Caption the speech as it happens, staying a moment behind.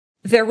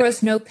There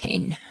was no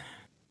pain.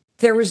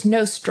 There was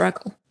no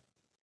struggle.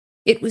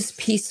 It was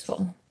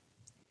peaceful.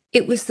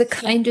 It was the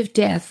kind of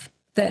death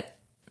that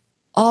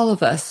all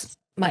of us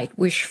might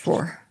wish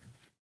for.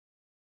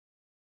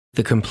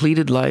 The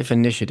Completed Life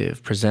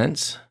Initiative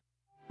presents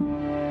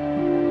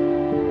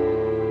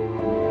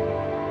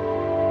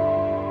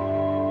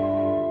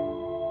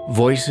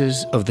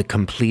Voices of the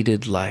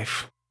Completed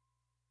Life.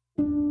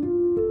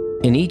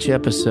 In each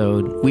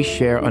episode, we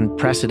share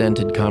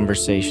unprecedented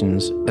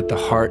conversations at the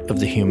heart of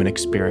the human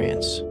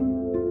experience.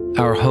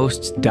 Our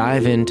hosts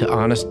dive into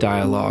honest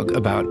dialogue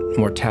about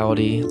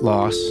mortality,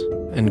 loss,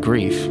 and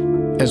grief,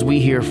 as we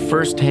hear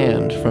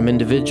firsthand from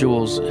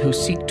individuals who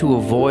seek to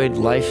avoid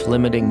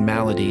life-limiting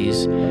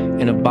maladies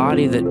in a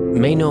body that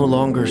may no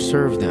longer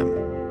serve them,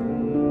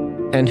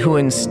 and who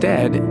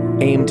instead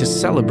aim to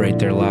celebrate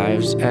their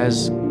lives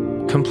as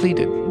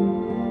completed.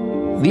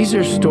 These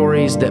are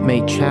stories that may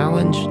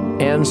challenge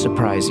and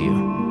surprise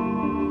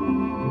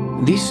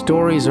you. These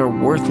stories are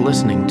worth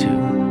listening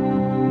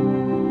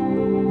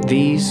to.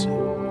 These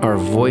are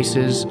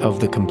Voices of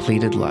the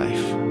Completed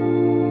Life.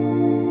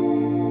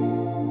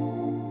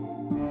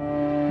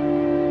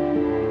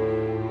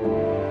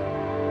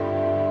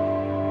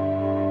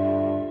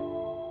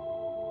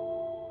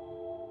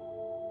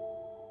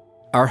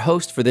 Our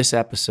host for this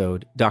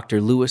episode, Dr.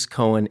 Lewis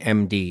Cohen,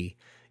 MD,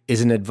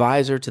 is an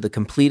advisor to the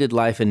Completed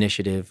Life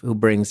Initiative who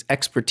brings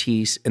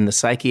expertise in the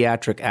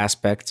psychiatric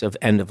aspects of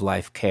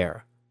end-of-life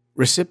care.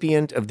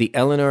 Recipient of the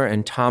Eleanor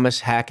and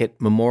Thomas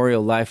Hackett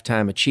Memorial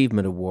Lifetime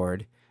Achievement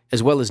Award,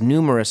 as well as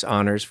numerous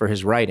honors for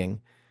his writing,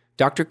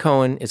 Dr.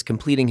 Cohen is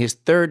completing his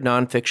third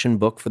nonfiction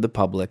book for the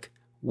public,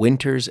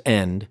 Winter's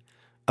End,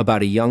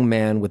 about a young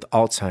man with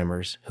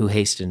Alzheimer's who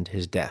hastened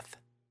his death.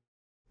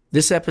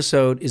 This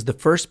episode is the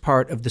first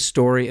part of the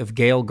story of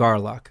Gayle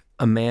Garlock,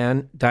 a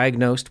man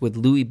diagnosed with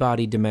Lewey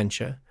Body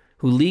Dementia,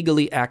 who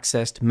legally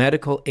accessed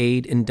medical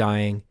aid in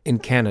dying in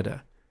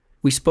Canada.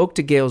 We spoke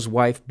to Gayle's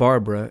wife,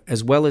 Barbara,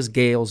 as well as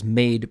Gayle's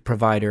MAiD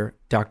provider,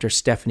 Dr.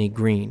 Stefanie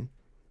Green.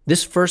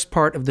 This first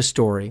part of the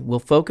story will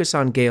focus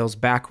on Gayle's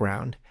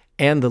background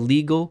and the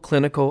legal,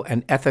 clinical,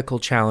 and ethical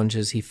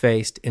challenges he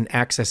faced in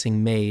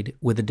accessing MAiD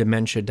with a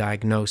dementia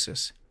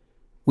diagnosis.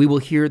 We will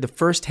hear the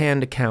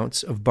first-hand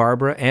accounts of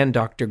Barbara and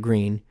Dr.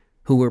 Green,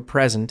 who were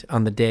present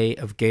on the day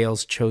of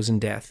Gayle's chosen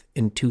death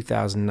in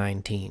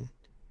 2019.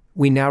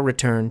 We now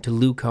return to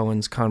Lou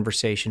Cohen's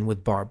conversation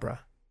with Barbara.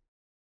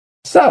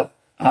 So,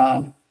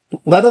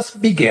 let us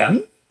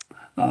begin,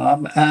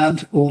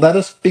 and let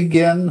us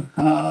begin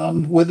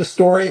with a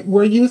story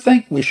where you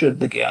think we should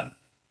begin.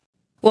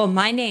 Well,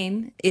 my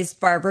name is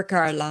Barbara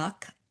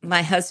Garlock.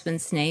 My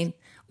husband's name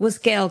was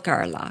Gayle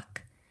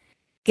Garlock.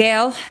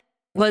 Gayle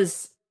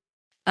was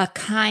a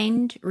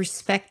kind,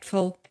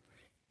 respectful,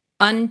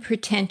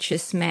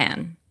 unpretentious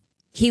man.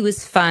 He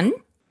was fun.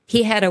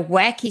 He had a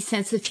wacky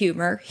sense of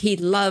humor. He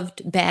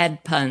loved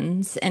bad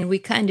puns, and we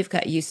kind of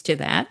got used to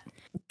that.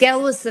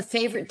 Gayle was the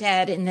favorite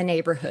dad in the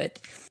neighborhood.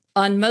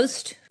 On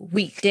most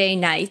weekday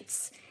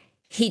nights,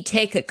 he'd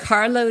take a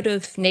carload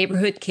of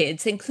neighborhood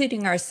kids,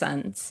 including our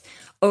sons,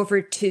 over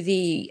to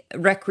the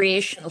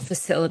recreational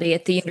facility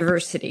at the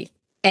university.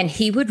 And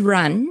he would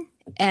run,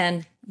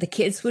 and the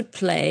kids would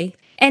play,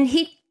 and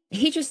he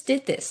just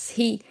did this.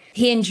 He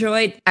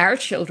enjoyed our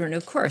children,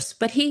 of course,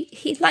 but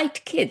he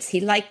liked kids. He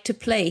liked to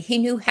play. He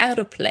knew how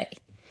to play.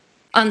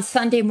 On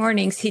Sunday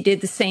mornings, he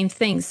did the same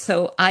thing,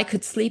 so I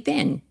could sleep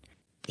in.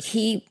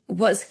 He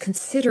was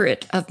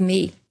considerate of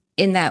me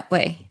in that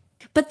way.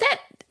 But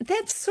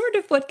that's sort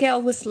of what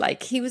Gayle was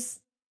like. He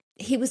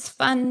was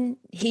fun.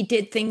 He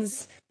did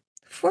things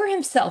for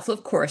himself,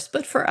 of course,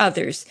 but for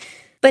others.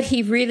 But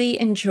he really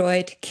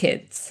enjoyed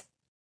kids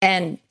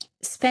and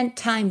spent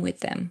time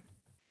with them.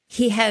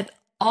 He had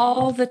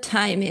all the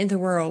time in the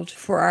world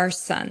for our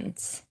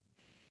sons.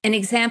 An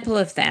example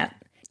of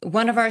that,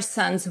 one of our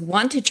sons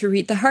wanted to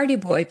read the Hardy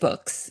Boy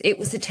books. It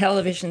was a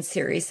television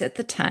series at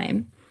the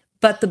time,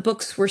 but the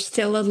books were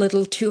still a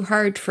little too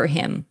hard for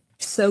him.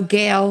 So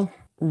Gayle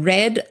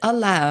read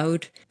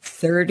aloud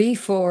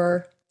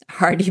 34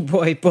 Hardy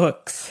Boy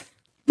books.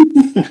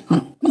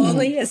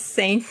 Only a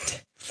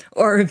saint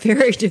or a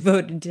very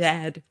devoted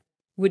dad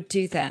would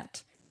do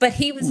that. But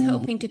he was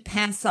hoping to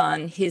pass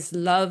on his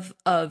love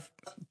of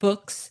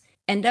books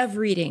and of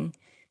reading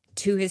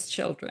to his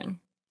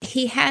children.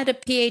 He had a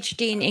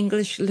PhD in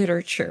English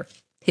literature,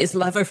 his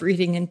love of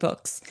reading and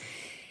books.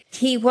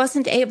 He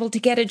wasn't able to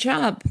get a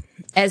job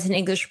as an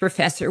English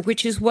professor,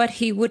 which is what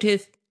he would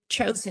have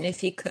chosen if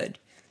he could.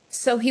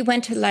 So he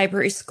went to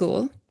library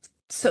school,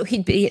 so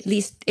he'd be at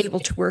least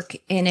able to work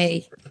in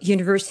a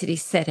university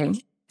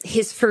setting.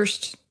 His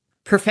first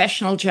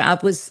professional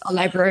job was a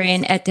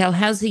librarian at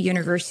Dalhousie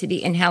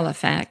University in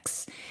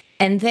Halifax.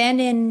 And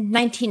then in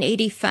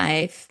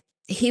 1985,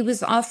 he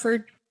was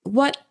offered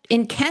what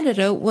in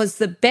Canada was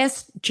the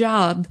best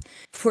job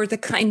for the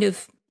kind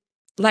of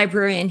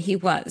librarian he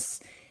was.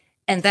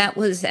 And that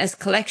was as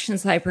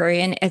collections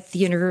librarian at the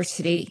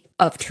University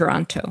of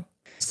Toronto.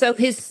 So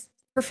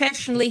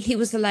professionally, he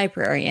was a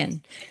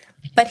librarian.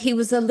 but he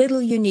was a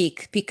little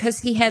unique because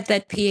he had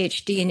that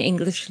PhD in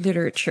English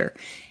literature.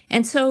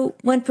 And so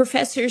when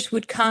professors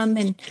would come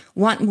and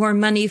want more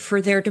money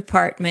for their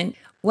department,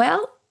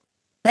 well,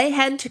 they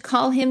had to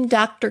call him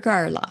Dr.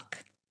 Garlock.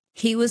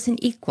 He was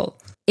an equal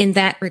in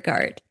that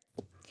regard.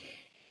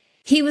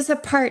 He was a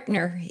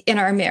partner in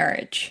our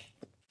marriage.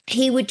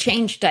 He would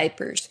change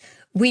diapers.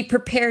 We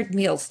prepared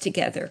meals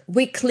together.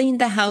 We cleaned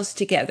the house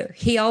together.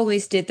 He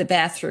always did the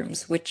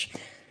bathrooms, which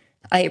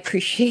I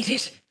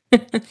appreciated.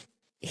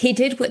 He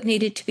did what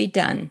needed to be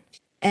done.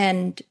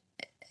 And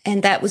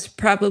that was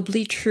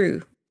probably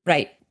true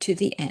right to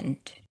the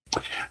end.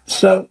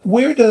 So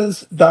where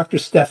does Dr.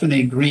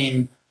 Stefanie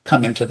Green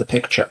come into the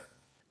picture?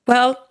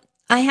 Well,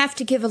 I have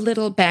to give a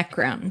little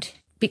background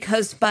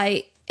because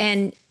by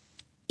an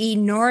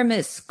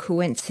enormous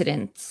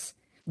coincidence,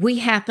 we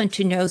happen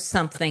to know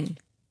something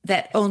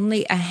that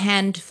only a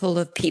handful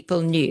of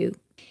people knew.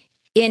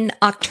 In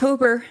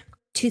October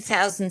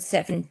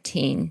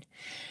 2017,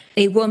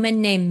 a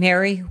woman named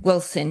Mary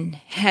Wilson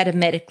had a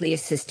medically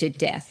assisted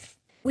death.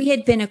 We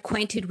had been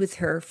acquainted with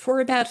her for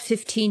about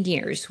 15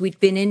 years. We'd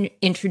been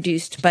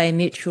introduced by a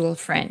mutual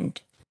friend.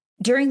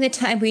 During the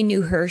time we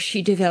knew her,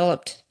 she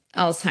developed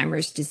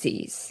Alzheimer's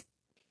disease.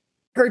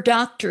 Her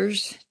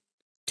doctors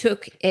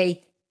took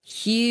a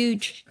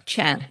huge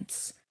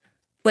chance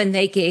when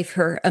they gave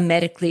her a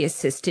medically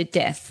assisted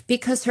death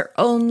because her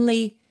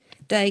only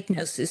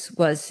diagnosis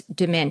was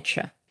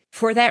dementia.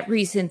 For that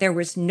reason, there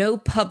was no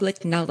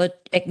public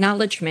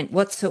acknowledgement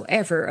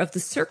whatsoever of the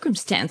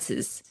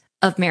circumstances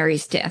of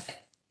Mary's death.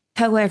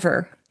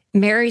 However,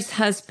 Mary's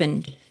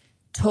husband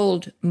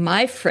told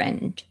my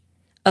friend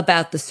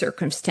about the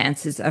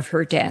circumstances of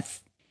her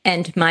death,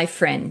 and my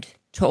friend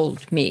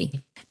told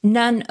me.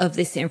 None of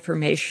this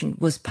information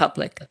was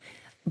public,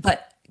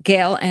 but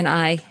Gayle and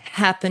I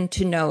happened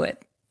to know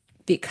it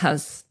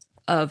because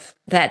of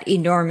that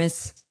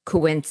enormous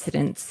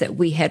coincidence that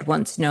we had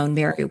once known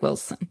Mary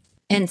Wilson.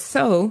 And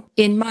so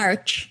in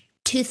March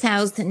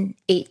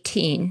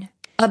 2018,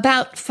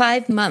 about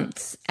 5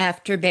 months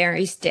after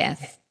Mary's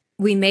death,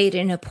 we made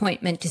an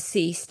appointment to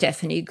see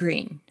Stefanie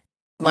Green.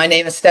 My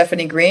name is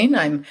Stefanie Green.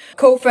 I'm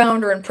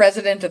co-founder and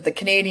president of the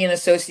Canadian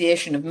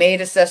Association of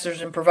MAiD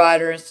Assessors and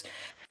Providers.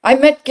 I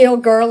met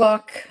Gayle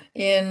Garlock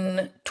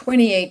in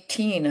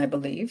 2018, I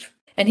believe,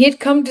 and he had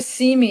come to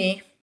see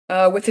me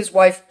with his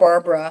wife,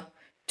 Barbara,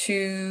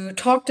 to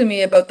talk to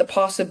me about the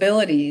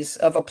possibilities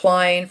of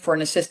applying for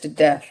an assisted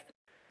death.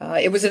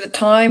 It was at a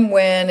time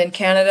when in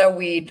Canada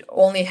we'd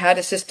only had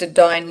assisted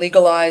dying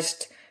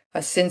legalized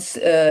since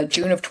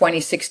June of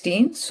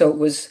 2016, so it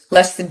was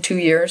less than 2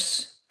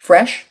 years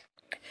fresh.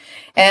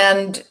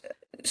 And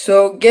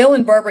so Gayle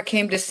and Barbara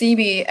came to see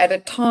me at a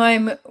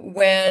time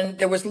when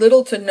there was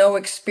little to no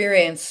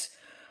experience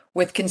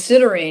with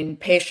considering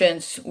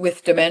patients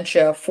with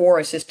dementia for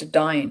assisted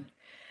dying.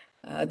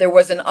 There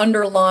was an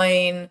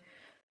underlying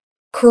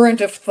current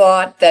of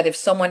thought that if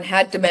someone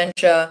had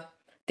dementia,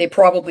 they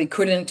probably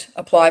couldn't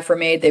apply for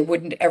MAiD, they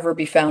wouldn't ever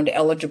be found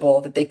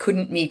eligible, that they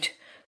couldn't meet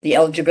the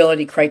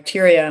eligibility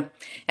criteria.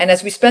 And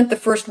as we spent the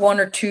first 1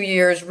 or 2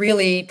 years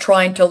really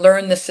trying to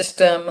learn the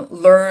system,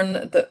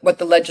 learn what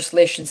the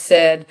legislation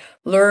said,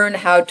 learn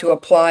how to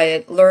apply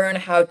it, learn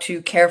how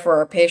to care for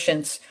our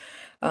patients,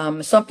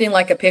 something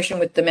like a patient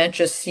with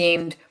dementia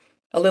seemed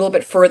a little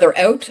bit further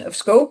out of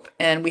scope,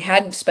 and we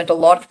hadn't spent a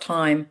lot of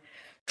time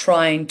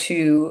trying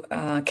to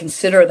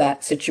consider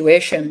that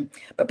situation.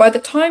 But by the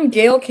time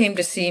Gayle came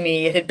to see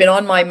me, it had been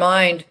on my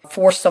mind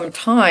for some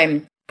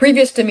time.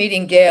 Previous to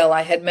meeting Gayle,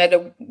 I had met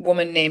a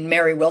woman named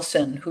Mary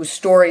Wilson, whose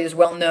story is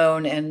well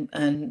known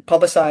and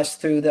publicized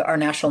through our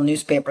national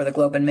newspaper, the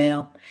Globe and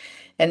Mail.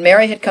 And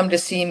Mary had come to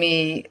see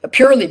me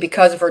purely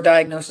because of her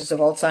diagnosis of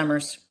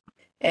Alzheimer's.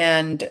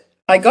 And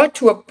I got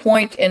to a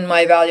point in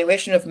my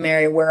evaluation of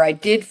Mary where I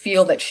did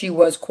feel that she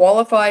was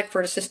qualified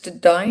for assisted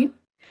dying,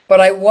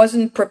 but I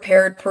wasn't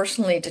prepared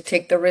personally to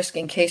take the risk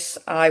in case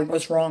I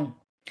was wrong.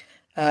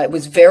 It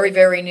was very,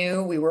 very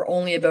new. We were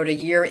only about a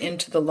year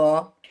into the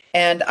law.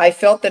 And I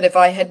felt that if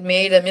I had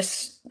made a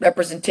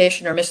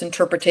misrepresentation or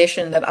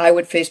misinterpretation, that I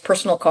would face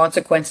personal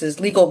consequences,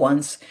 legal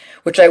ones,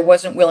 which I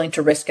wasn't willing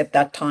to risk at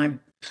that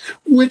time.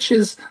 Which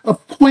is a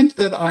point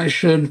that I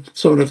should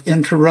sort of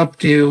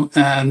interrupt you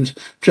and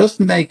just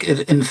make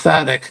it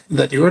emphatic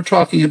that you're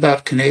talking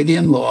about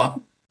Canadian law.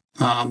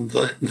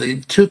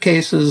 The two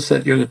cases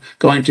that you're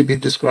going to be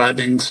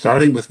describing,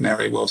 starting with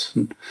Mary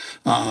Wilson,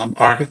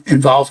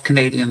 involve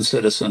Canadian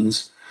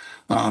citizens.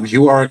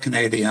 You are a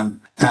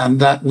Canadian, and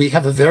that we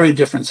have a very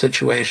different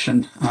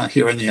situation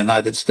here in the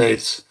United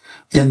States,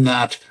 in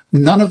that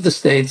none of the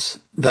states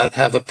that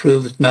have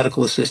approved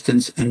medical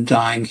assistance in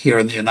dying here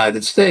in the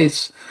United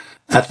States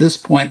at this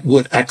point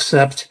would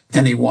accept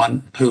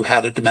anyone who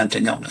had a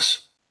dementing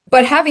illness.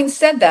 But having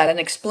said that and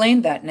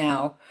explained that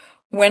now,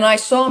 when I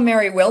saw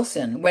Mary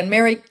Wilson, when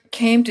Mary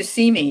came to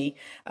see me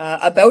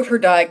about her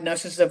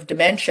diagnosis of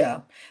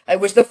dementia, I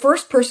was the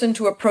first person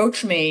to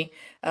approach me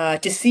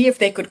to see if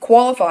they could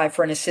qualify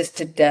for an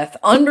assisted death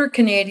under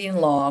Canadian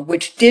law,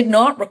 which did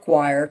not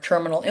require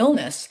terminal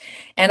illness.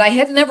 And I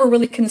had never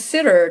really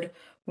considered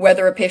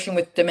whether a patient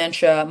with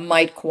dementia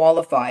might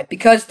qualify,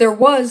 because there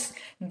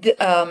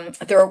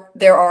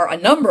are a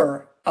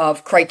number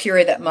of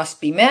criteria that must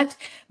be met,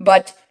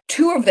 but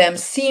two of them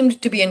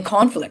seemed to be in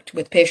conflict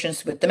with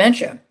patients with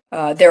dementia.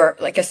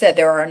 Like I said,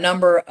 there are a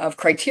number of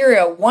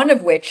criteria, one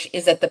of which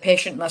is that the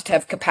patient must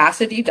have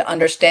capacity to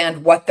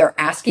understand what they're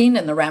asking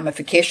and the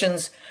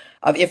ramifications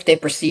of if they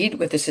proceed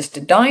with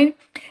assisted dying.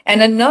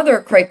 And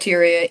another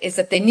criteria is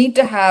that they need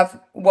to have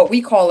what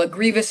we call a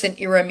grievous and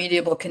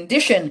irremediable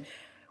condition,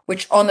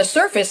 which on the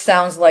surface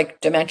sounds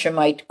like dementia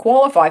might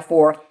qualify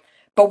for,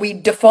 but we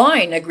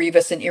define a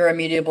grievous and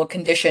irremediable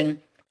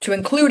condition to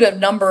include a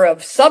number of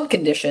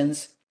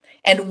subconditions.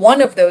 And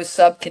one of those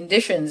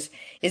subconditions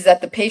is that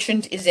the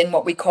patient is in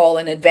what we call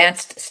an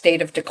advanced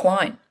state of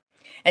decline.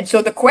 And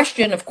so the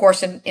question, of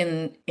course,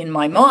 in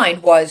my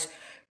mind was,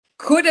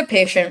 could a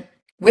patient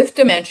with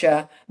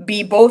dementia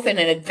be both in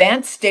an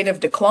advanced state of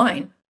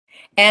decline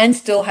and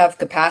still have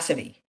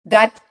capacity?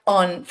 That,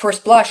 on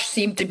first blush,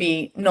 seemed to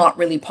be not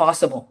really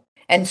possible.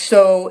 And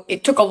so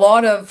it took a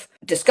lot of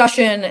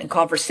discussion and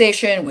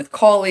conversation with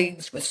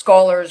colleagues, with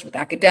scholars, with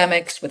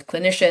academics, with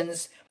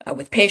clinicians,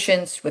 with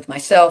patients, with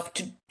myself,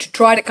 to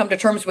try to come to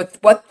terms with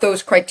what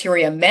those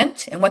criteria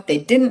meant and what they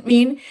didn't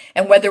mean,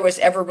 and whether it was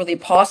ever really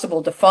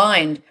possible to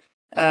find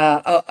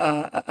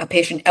a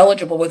patient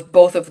eligible with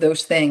both of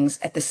those things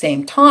at the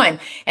same time.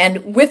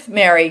 And with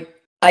Mary,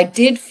 I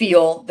did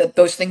feel that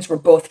those things were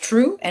both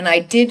true, and I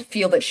did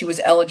feel that she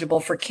was eligible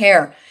for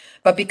care.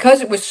 But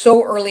because it was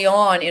so early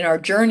on in our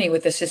journey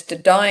with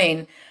assisted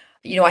dying,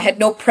 I had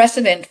no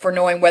precedent for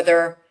knowing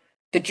whether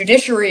the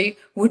judiciary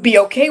would be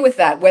okay with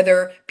that,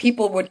 whether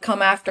people would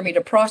come after me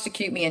to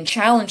prosecute me and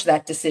challenge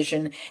that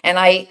decision. And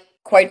I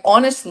quite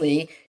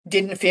honestly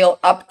didn't feel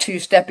up to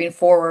stepping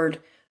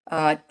forward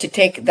to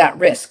take that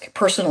risk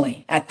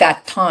personally at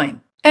that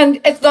time.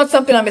 And it's not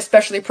something I'm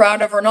especially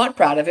proud of or not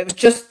proud of. It was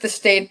just the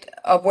state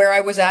of where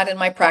I was at in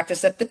my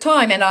practice at the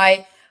time. And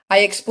I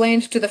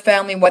explained to the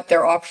family what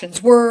their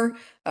options were,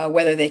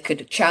 whether they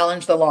could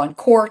challenge the law in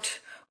court,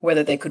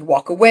 whether they could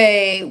walk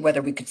away,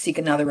 whether we could seek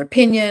another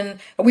opinion.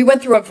 We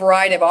went through a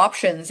variety of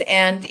options.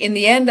 And in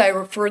the end, I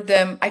referred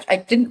them, I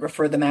didn't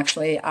refer them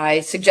actually. I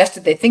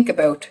suggested they think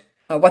about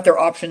what their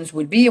options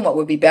would be and what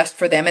would be best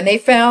for them. And they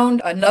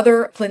found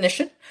another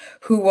clinician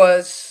who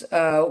was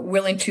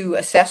willing to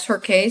assess her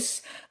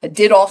case,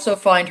 did also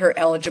find her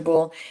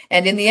eligible,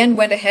 and in the end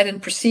went ahead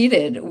and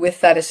proceeded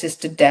with that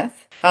assisted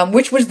death,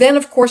 which was then,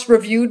 of course,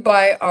 reviewed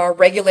by our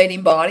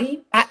regulating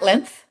body at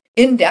length,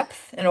 in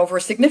depth, and over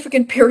a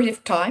significant period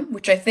of time,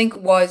 which I think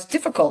was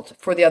difficult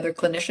for the other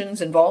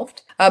clinicians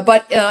involved.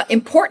 But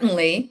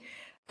importantly,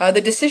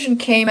 the decision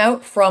came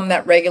out from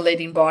that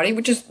regulating body,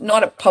 which is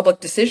not a public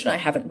decision. I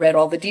haven't read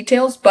all the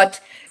details, but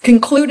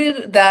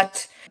concluded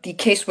that the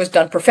case was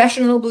done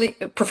professionally,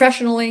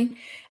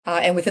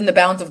 and within the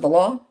bounds of the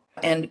law,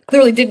 and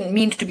clearly didn't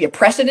mean to be a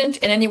precedent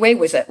in any way.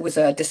 Was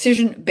a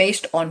decision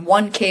based on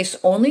one case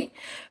only,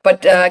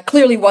 but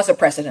clearly was a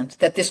precedent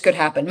that this could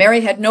happen.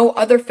 Mary had no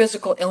other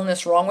physical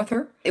illness wrong with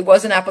her. It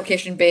was an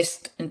application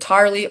based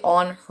entirely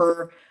on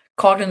her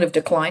cognitive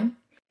decline,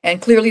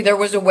 and clearly there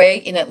was a way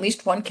in at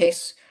least one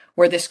case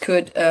where this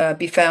could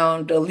be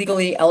found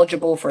legally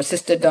eligible for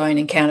assisted dying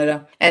in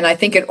Canada. And I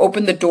think it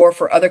opened the door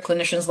for other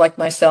clinicians like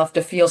myself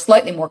to feel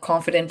slightly more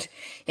confident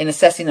in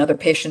assessing other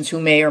patients who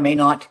may or may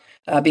not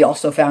be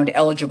also found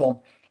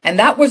eligible. And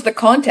that was the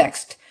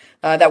context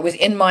that was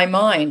in my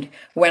mind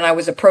when I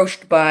was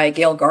approached by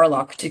Gayle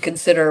Garlock to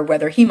consider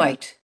whether he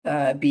might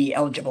be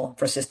eligible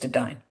for assisted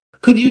dying.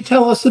 Could you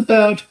tell us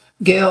about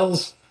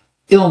Gayle's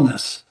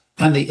illness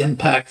and the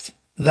impact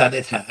that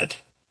it had?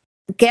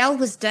 Gayle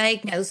was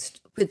diagnosed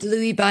with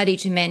Lewey Body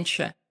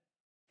Dementia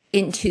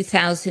in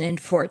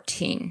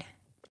 2014.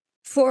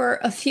 For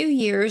a few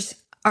years,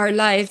 our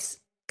lives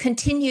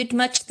continued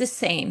much the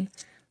same,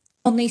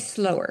 only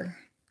slower.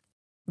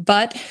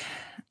 But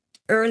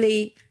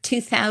early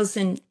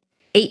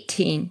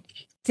 2018,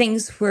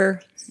 things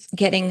were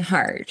getting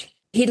hard.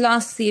 He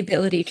lost the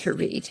ability to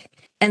read,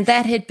 and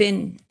that had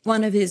been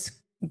one of his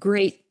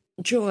great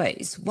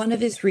joys, one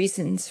of his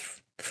reasons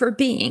for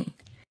being.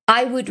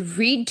 I would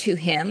read to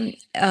him.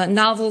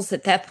 Novels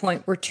at that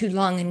point were too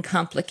long and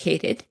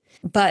complicated,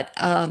 but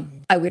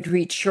I would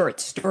read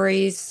short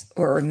stories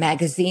or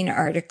magazine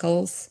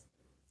articles.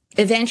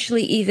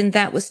 Eventually, even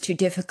that was too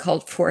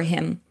difficult for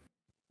him.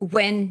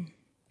 When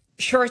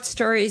short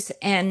stories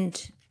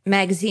and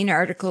magazine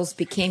articles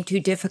became too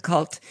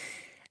difficult,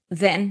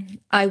 then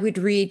I would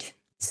read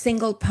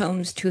single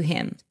poems to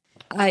him.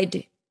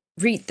 I'd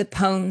read the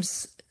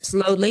poems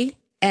slowly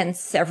and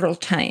several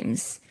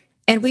times.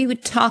 And we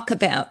would talk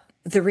about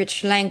the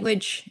rich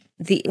language,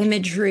 the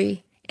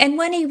imagery. And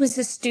when he was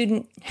a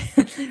student,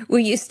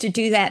 we used to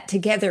do that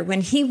together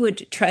when he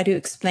would try to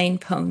explain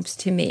poems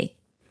to me.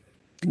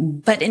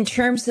 But in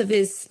terms of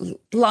his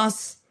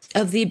loss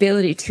of the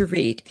ability to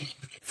read,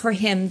 for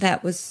him,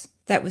 that was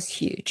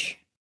huge.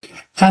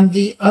 And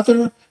the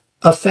other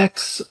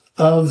effects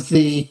of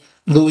the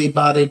Lewy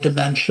body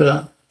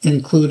dementia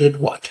included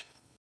what?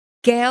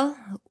 Gayle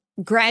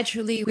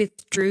gradually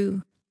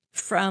withdrew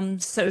from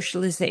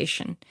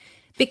socialization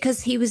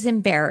because he was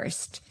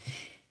embarrassed.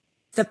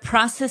 The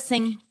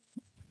processing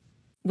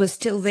was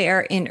still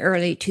there in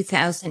early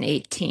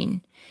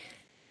 2018,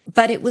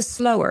 but it was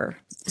slower.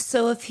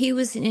 So if he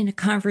was in a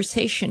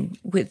conversation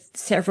with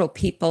several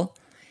people,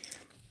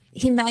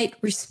 he might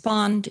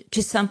respond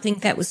to something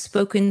that was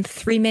spoken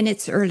 3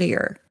 minutes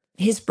earlier.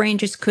 His brain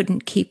just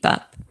couldn't keep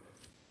up.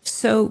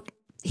 So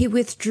he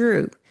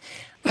withdrew.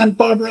 And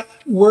Barbara,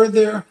 were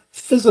there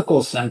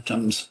physical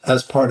symptoms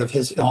as part of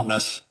his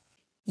illness?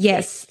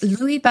 Yes,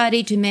 Lewy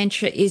body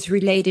dementia is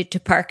related to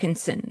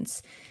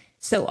Parkinson's.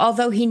 So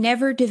although he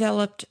never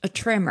developed a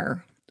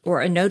tremor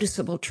or a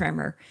noticeable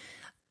tremor,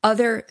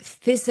 other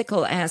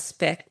physical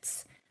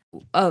aspects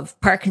of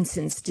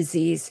Parkinson's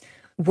disease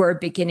were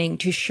beginning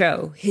to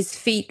show. His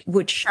feet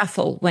would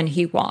shuffle when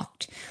he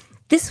walked.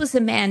 This was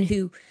a man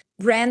who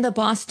ran the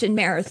Boston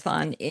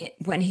Marathon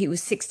when he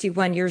was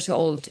 61 years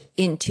old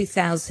in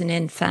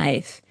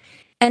 2005.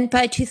 And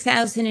by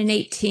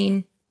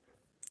 2018,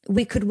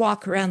 we could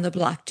walk around the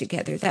block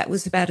together. That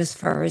was about as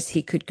far as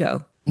he could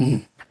go.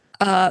 Mm.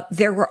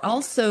 There were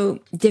also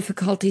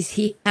difficulties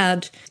he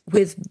had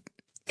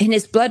and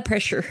his blood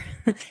pressure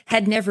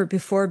had never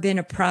before been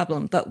a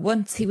problem. But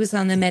once he was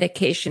on the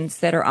medications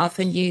that are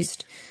often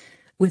used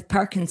with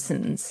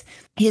Parkinson's,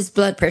 his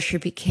blood pressure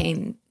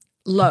became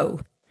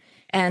low.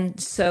 And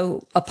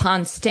so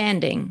upon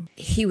standing,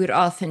 he would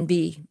often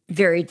be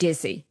very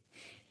dizzy.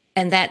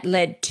 And that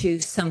led to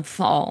some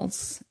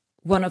falls.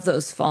 One of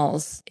those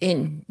falls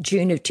in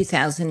June of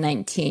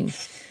 2019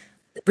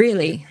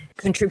 really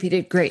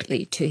contributed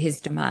greatly to his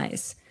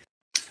demise.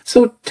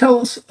 So tell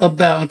us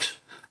about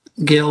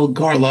Gayle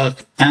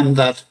Garlock and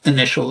that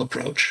initial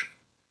approach.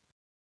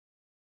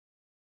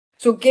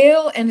 So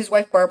Gayle and his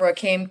wife Barbara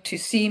came to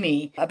see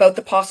me about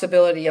the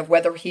possibility of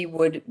whether he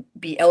would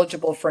be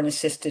eligible for an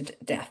assisted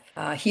death.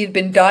 He had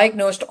been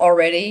diagnosed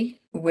already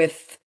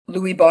with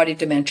Lewy Body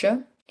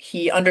Dementia.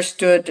 He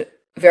understood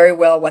very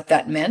well what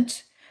that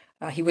meant.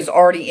 He was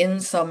already in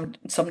some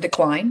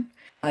decline.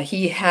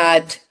 He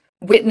had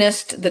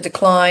witnessed the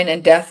decline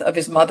and death of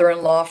his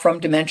mother-in-law from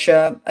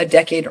dementia a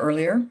decade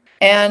earlier.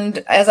 And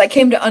as I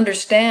came to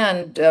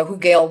understand who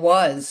Gayle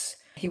was,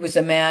 he was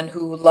a man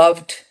who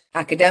loved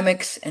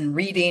academics and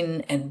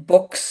reading and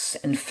books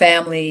and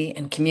family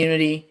and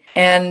community.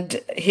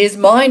 And his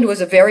mind was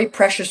a very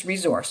precious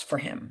resource for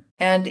him.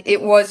 And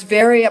it was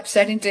very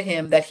upsetting to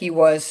him that he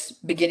was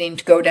beginning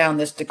to go down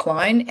this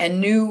decline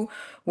and knew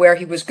where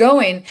he was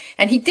going.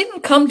 And he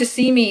didn't come to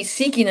see me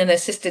seeking an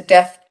assisted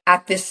death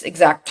at this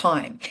exact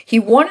time. He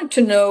wanted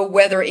to know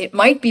whether it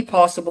might be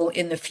possible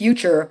in the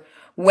future,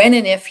 when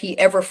and if he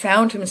ever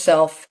found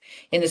himself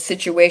in a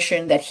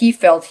situation that he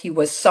felt he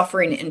was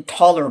suffering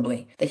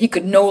intolerably, that he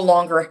could no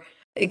longer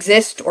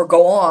exist or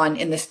go on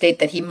in the state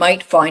that he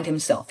might find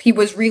himself. He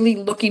was really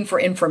looking for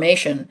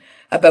information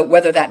about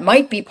whether that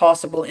might be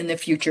possible in the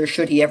future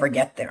should he ever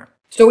get there.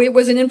 So it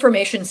was an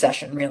information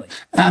session, really.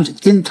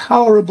 And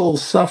intolerable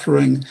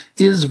suffering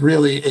is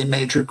really a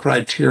major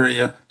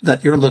criteria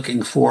that you're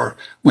looking for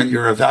when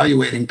you're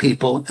evaluating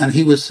people. And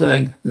he was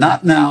saying,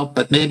 not now,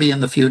 but maybe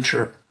in the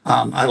future,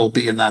 I will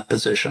be in that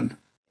position.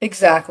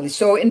 Exactly.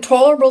 So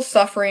intolerable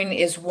suffering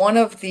is one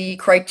of the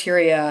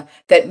criteria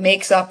that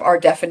makes up our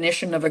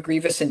definition of a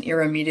grievous and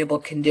irremediable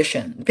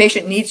condition. The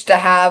patient needs to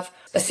have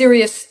a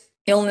serious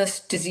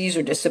illness, disease,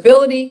 or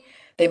disability.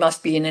 They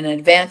must be in an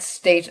advanced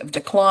state of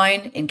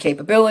decline in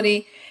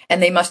capability,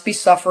 and they must be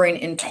suffering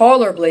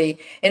intolerably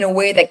in a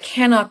way that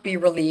cannot be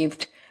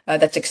relieved,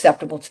 that's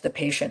acceptable to the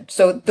patient.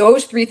 So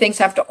those three things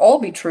have to all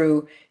be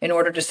true in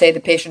order to say the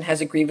patient has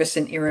a grievous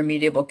and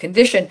irremediable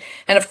condition.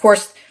 And of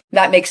course,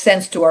 that makes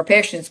sense to our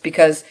patients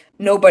because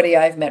nobody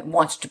I've met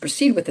wants to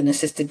proceed with an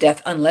assisted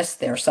death unless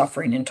they're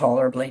suffering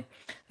intolerably.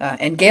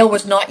 And Gayle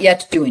was not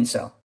yet doing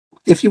so.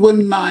 If you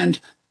wouldn't mind,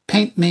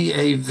 paint me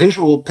a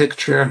visual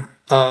picture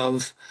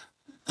of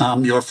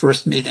your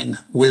first meeting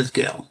with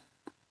Gayle.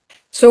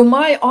 So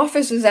my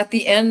office is at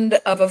the end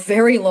of a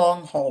very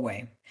long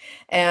hallway.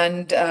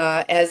 And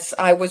as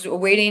I was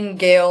awaiting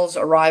Gayle's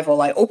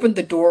arrival, I opened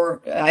the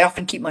door. I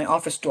often keep my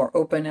office door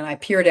open, and I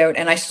peered out,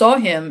 and I saw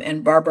him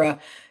and Barbara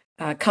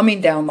coming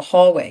down the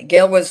hallway.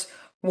 Gayle was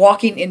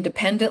walking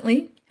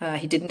independently.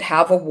 He didn't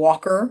have a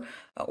walker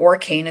or a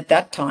cane at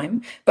that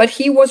time, but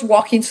he was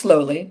walking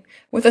slowly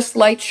with a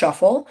slight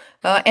shuffle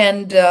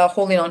and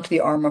holding onto the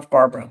arm of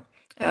Barbara.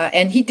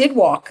 And he did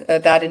walk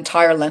that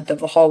entire length of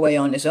the hallway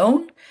on his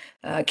own,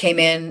 came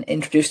in,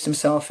 introduced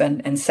himself,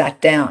 and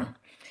sat down.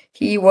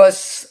 He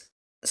was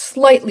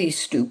slightly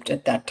stooped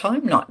at that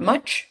time, not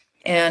much,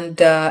 and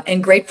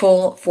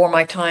grateful for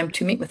my time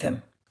to meet with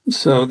him.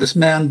 So this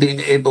man being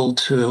able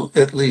to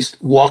at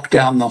least walk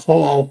down the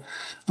hall,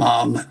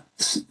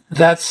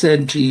 that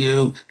said to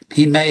you,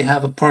 he may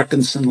have a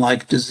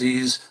Parkinson-like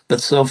disease,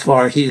 but so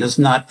far he is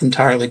not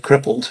entirely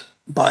crippled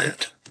by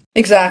it.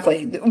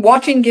 Exactly.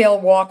 Watching Gayle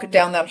walk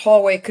down that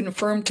hallway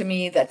confirmed to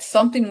me that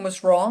something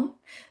was wrong,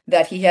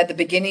 that he had the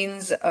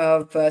beginnings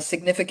of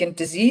significant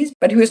disease,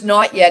 but he was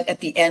not yet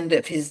at the end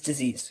of his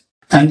disease.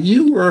 And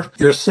you were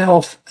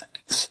yourself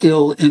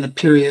still in a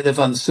period of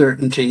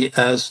uncertainty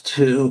as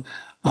to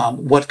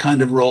what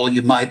kind of role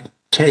you might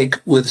take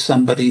with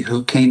somebody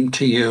who came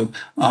to you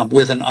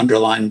with an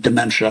underlying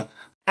dementia?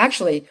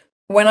 Actually,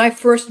 when I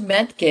first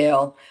met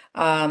Gayle,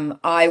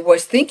 I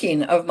was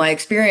thinking of my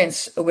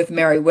experience with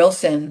Mary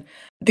Wilson,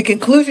 the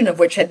conclusion of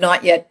which had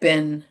not yet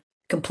been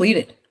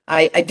completed.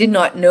 I did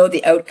not know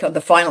the outcome,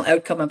 the final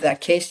outcome of that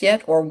case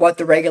yet, or what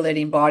the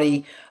regulating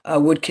body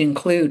would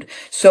conclude.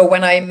 So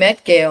when I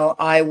met Gayle,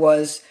 I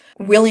was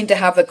willing to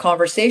have the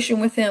conversation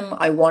with him.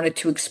 I wanted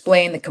to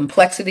explain the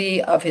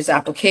complexity of his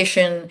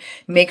application,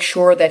 make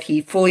sure that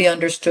he fully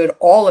understood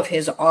all of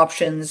his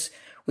options,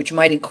 which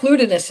might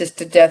include an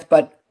assisted death,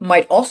 but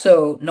might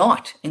also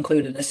not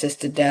include an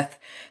assisted death,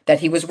 that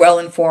he was well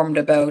informed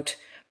about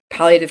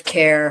palliative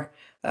care,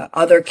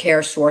 other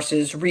care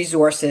sources,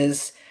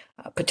 resources,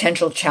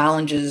 potential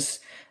challenges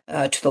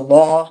to the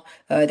law,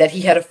 that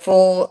he had a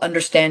full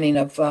understanding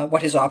of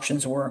what his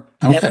options were.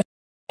 Okay.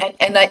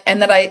 And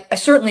that I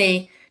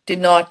certainly did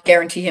not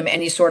guarantee him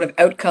any sort of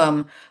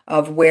outcome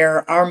of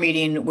where our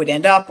meeting would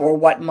end up or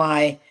what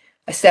my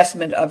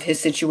assessment of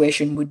his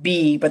situation would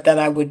be, but that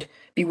I would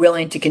be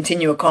willing to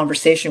continue a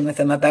conversation with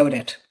him about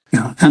it.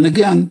 Yeah. And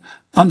again,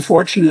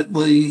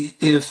 unfortunately,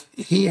 if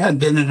he had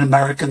been an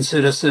American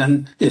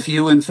citizen, if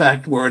you, in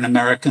fact, were an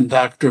American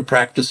doctor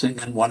practicing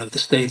in one of the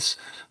states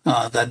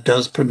that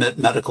does permit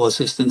medical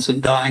assistance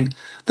in dying,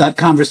 that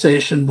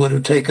conversation would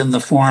have taken the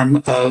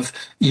form of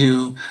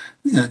you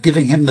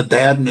giving him the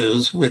bad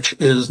news, which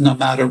is no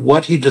matter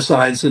what he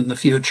decides in the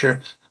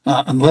future,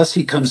 unless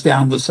he comes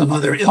down with some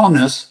other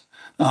illness,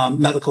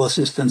 medical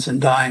assistance in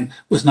dying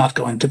was not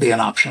going to be an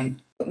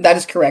option. That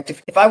is correct.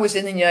 If I was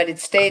in the United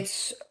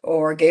States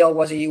or Gayle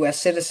was a U.S.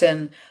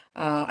 citizen,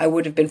 I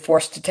would have been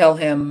forced to tell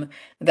him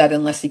that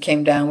unless he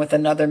came down with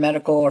another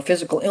medical or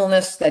physical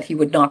illness, that he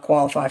would not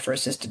qualify for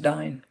assisted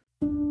dying.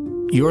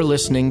 You're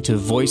listening to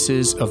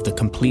Voices of the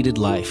Completed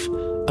Life,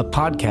 a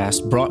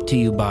podcast brought to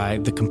you by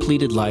the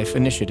Completed Life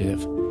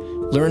Initiative.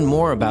 Learn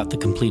more about the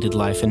Completed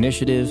Life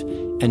Initiative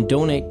and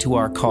donate to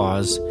our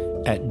cause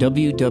at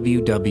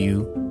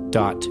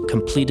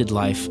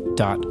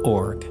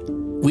www.completedlife.org.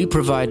 We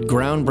provide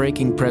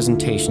groundbreaking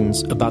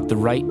presentations about the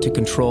right to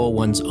control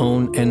one's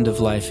own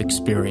end-of-life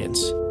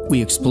experience.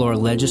 We explore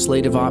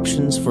legislative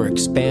options for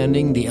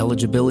expanding the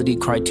eligibility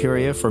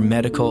criteria for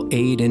medical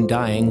aid in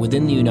dying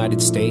within the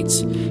United States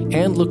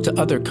and look to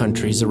other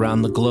countries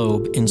around the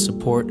globe in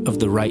support of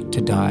the right to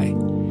die.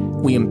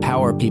 We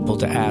empower people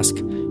to ask,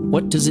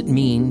 what does it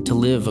mean to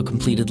live a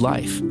completed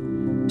life?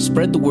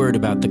 Spread the word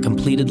about the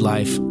completed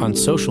life on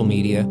social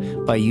media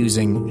by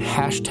using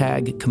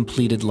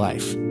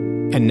 #CompletedLife.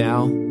 And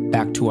now,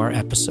 back to our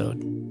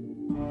episode.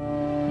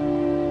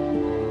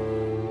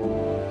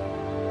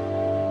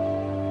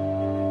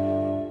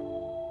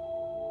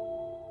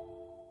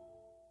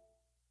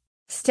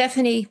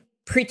 Stefanie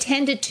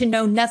pretended to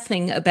know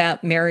nothing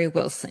about Mary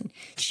Wilson.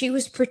 She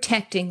was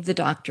protecting the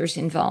doctors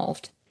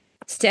involved.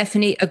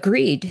 Stefanie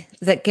agreed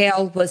that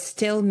Gayle was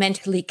still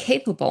mentally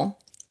capable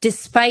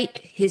despite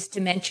his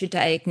dementia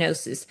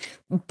diagnosis,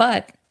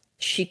 but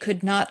she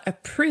could not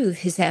approve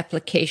his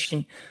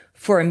application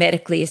for a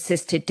medically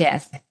assisted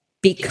death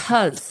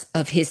because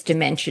of his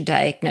dementia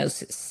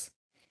diagnosis.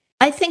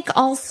 I think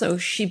also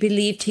she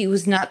believed he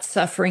was not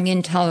suffering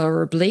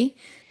intolerably,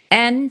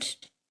 and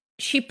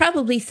she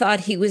probably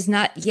thought he was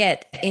not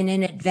yet in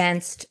an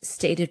advanced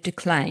state of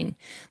decline.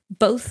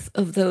 Both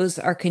of those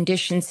are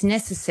conditions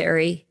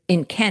necessary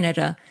in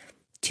Canada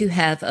to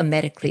have a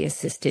medically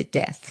assisted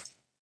death.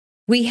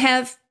 We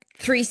have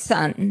 3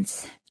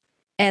 sons,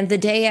 and the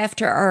day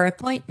after our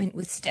appointment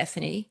with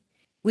Stefanie,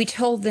 we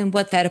told them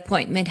what that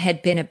appointment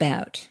had been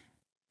about.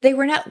 They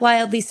were not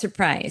wildly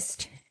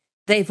surprised.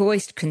 They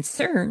voiced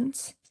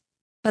concerns,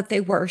 but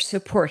they were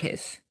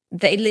supportive.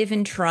 They live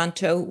in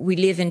Toronto, we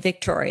live in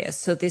Victoria,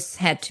 so this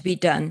had to be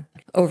done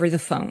over the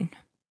phone.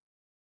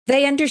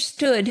 They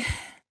understood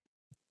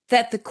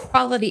that the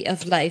quality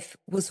of life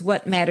was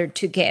what mattered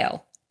to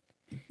Gayle,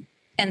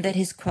 and that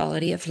his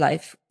quality of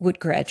life would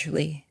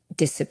gradually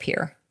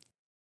disappear.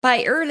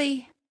 By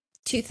early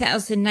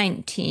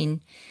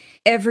 2019,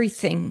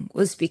 everything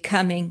was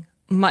becoming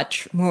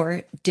much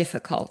more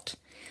difficult.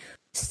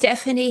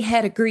 Stefanie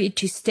had agreed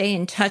to stay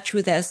in touch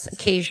with us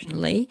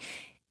occasionally,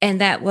 and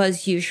that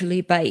was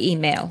usually by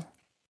email.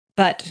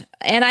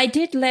 And I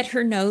did let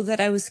her know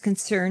that I was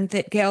concerned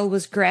that Gayle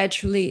was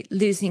gradually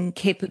losing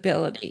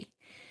capability.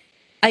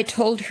 I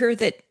told her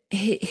that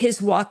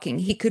his walking,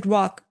 he could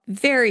walk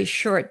very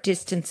short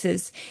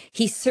distances.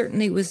 He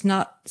certainly was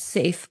not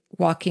safe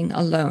walking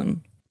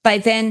alone. By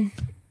then,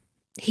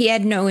 he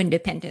had no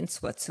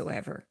independence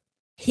whatsoever.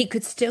 He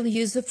could still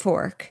use a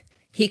fork.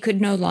 He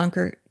could no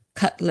longer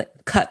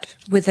cut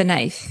with a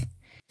knife.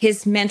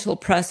 His mental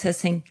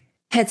processing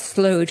had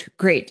slowed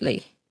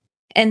greatly.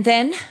 And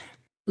then,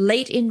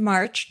 late in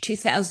March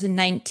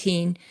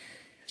 2019,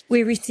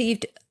 we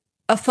received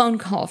a phone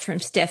call from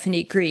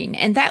Stefanie Green,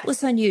 and that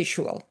was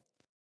unusual.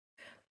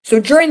 So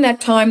during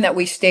that time that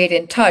we stayed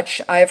in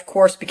touch, I, of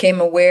course,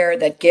 became aware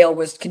that Gayle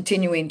was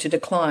continuing to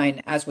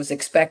decline, as was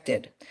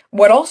expected.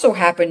 What also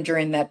happened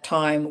during that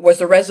time was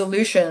the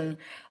resolution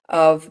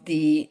of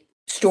the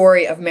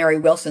story of Mary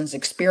Wilson's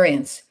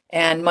experience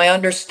and my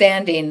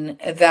understanding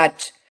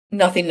that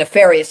nothing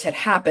nefarious had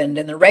happened,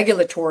 and the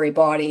regulatory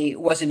body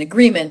was in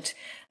agreement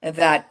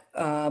that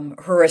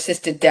her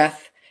assisted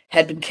death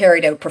had been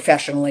carried out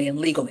professionally and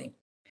legally.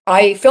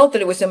 I felt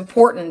that it was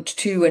important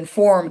to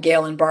inform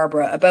Gayle and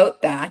Barbara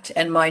about that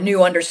and my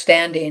new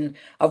understanding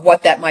of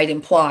what that might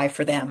imply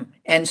for them.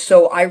 And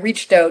so I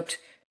reached out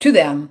to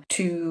them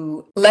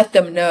to let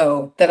them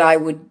know that I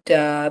would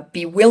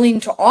be willing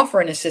to offer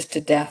an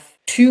assisted death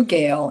to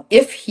Gayle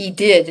if he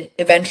did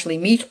eventually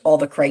meet all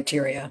the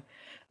criteria.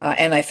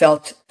 And I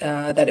felt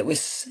that it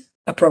was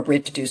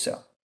appropriate to do so.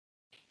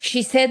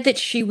 She said that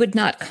she would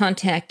not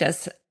contact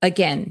us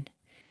again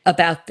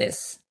about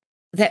this,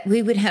 that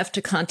we would have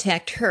to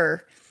contact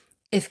her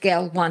if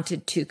Gayle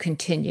wanted to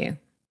continue.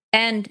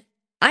 And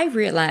I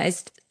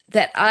realized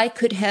that I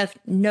could have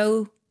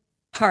no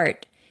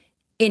part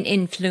in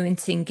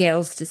influencing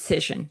Gayle's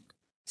decision.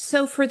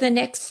 So for the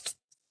next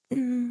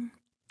 10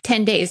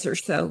 days or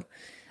so,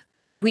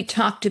 we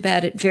talked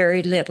about it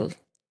very little.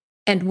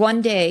 And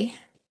one day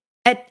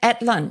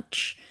at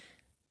lunch,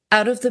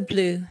 out of the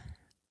blue,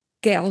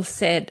 Gayle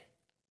said,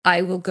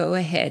 "I will go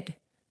ahead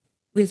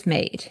with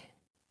MAiD."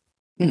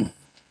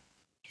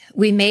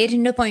 We made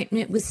an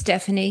appointment with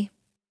Stefanie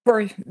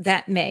for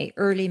that May,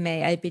 early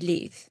May, I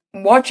believe.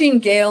 Watching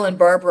Gayle and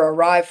Barbara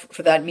arrive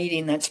for that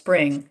meeting that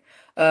spring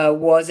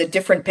was a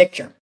different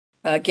picture.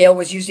 Gayle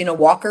was using a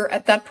walker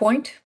at that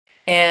point,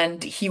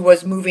 and he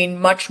was moving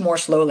much more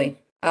slowly.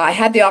 I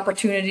had the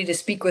opportunity to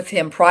speak with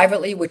him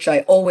privately, which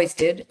I always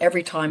did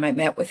every time I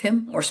met with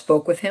him or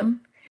spoke with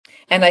him.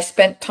 And I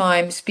spent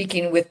time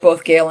speaking with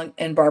both Gayle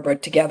and Barbara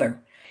together.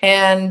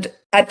 And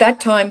at that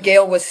time,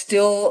 Gayle was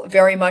still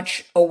very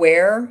much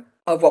aware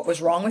of what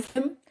was wrong with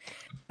him.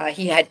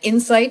 He had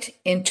insight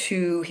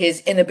into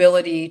his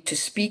inability to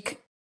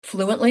speak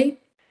fluently.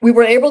 We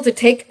were able to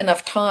take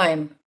enough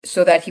time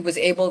so that he was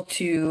able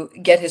to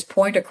get his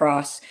point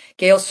across.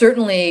 Gayle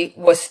certainly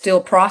was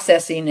still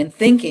processing and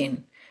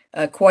thinking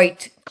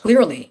quite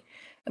clearly,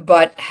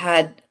 but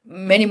had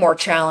many more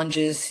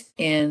challenges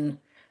in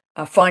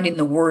finding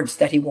the words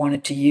that he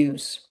wanted to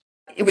use.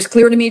 It was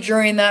clear to me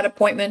during that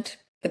appointment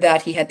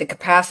that he had the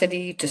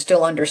capacity to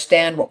still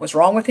understand what was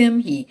wrong with him.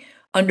 He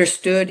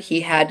understood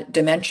he had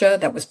dementia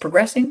that was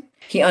progressing.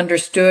 He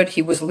understood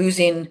he was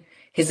losing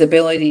his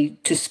ability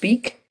to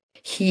speak.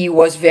 He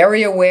was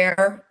very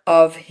aware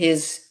of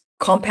his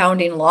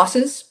compounding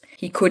losses.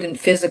 He couldn't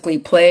physically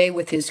play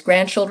with his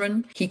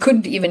grandchildren. He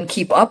couldn't even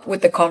keep up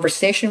with the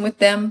conversation with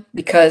them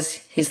because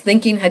his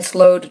thinking had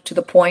slowed to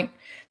the point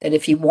that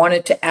if he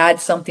wanted to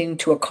add something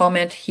to a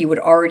comment, he would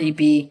already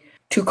be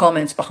 2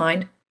 comments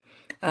behind.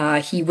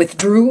 He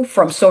withdrew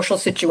from social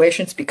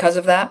situations because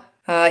of that.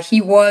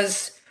 He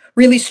was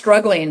really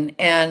struggling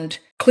and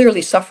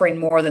clearly suffering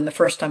more than the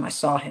first time I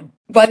saw him.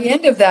 By the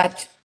end of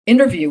that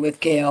interview with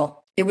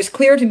Gayle, it was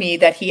clear to me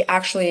that he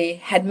actually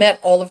had met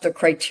all of the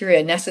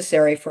criteria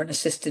necessary for an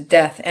assisted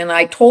death. And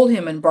I told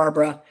him and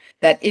Barbara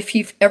that if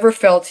he ever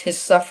felt his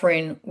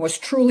suffering was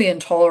truly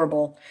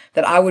intolerable,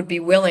 that I would be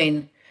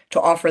willing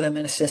to offer them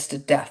an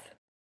assisted death.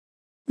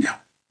 Yeah.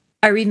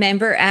 I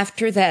remember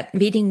after that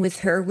meeting with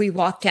her, we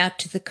walked out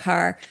to the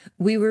car.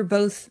 We were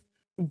both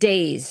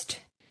dazed.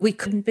 We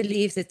couldn't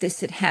believe that this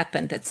had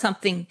happened, that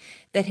something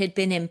that had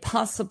been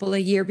impossible a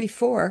year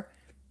before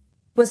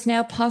was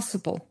now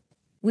possible.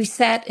 We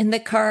sat in the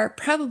car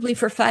probably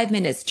for 5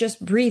 minutes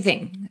just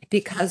breathing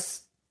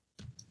because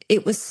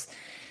it was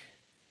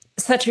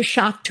such a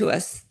shock to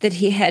us that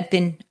he had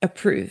been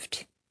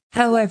approved.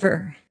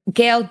 However,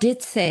 Gayle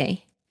did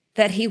say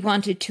that he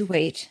wanted to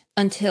wait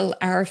until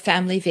our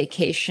family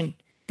vacation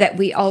that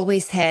we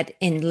always had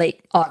in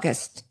late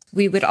August.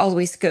 We would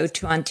always go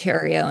to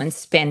Ontario and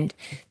spend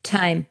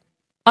time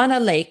on a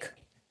lake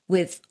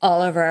with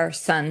all of our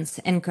sons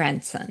and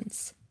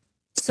grandsons.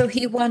 So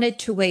he wanted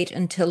to wait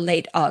until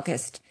late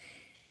August,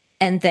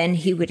 and then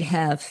he would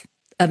have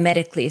a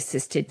medically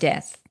assisted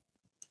death.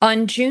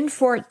 On June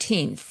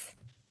 14th,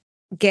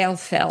 Gayle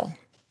fell.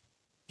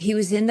 He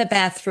was in the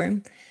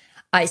bathroom.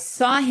 I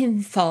saw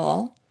him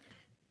fall.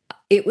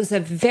 It was a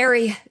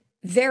very,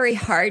 very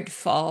hard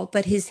fall,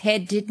 but his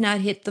head did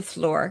not hit the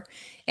floor,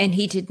 and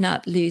he did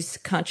not lose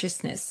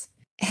consciousness.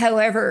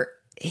 However,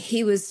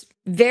 he was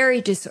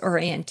very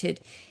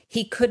disoriented.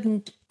 He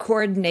couldn't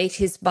coordinate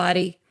his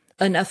body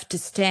enough to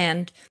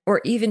stand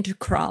or even to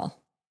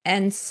crawl.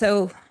 And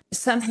so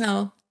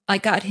somehow I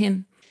got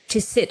him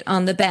to sit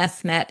on the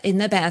bath mat in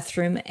the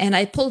bathroom, and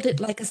I pulled it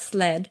like a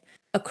sled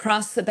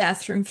across the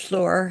bathroom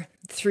floor,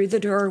 through the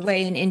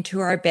doorway and into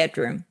our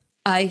bedroom.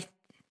 I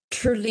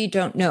truly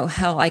don't know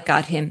how I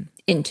got him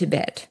into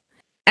bed.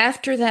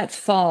 After that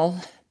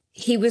fall,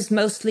 he was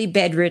mostly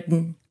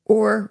bedridden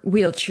or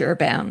wheelchair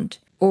bound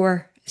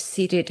or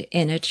seated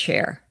in a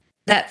chair.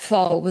 That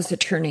fall was a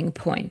turning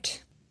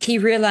point. He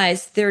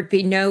realized there'd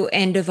be no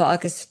end of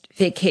August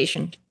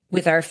vacation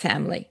with our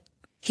family.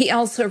 He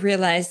also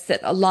realized that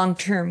a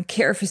long-term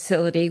care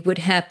facility would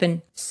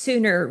happen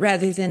sooner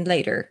rather than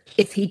later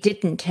if he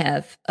didn't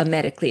have a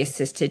medically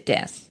assisted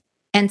death.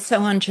 And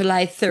so on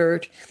July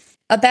 3rd,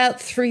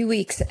 about 3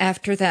 weeks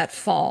after that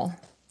fall,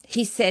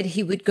 he said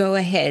he would go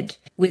ahead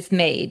with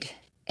MAiD.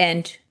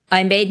 And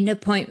I made an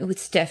appointment with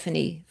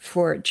Stefanie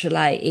for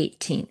July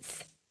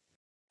 18th.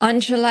 On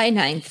July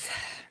 9th,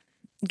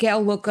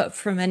 Gayle woke up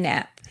from a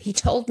nap. He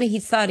told me he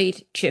thought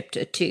he'd chipped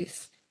a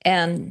tooth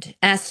and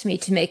asked me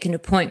to make an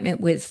appointment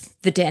with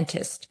the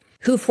dentist,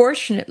 who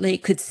fortunately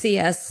could see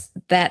us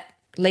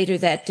later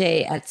that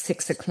day at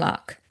 6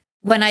 o'clock.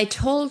 When I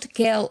told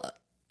Gayle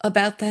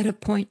about that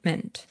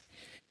appointment,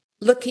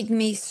 looking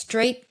me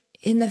straight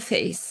in the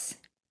face,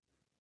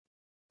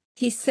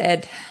 he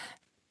said,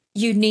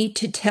 "You need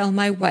to tell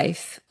my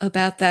wife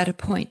about that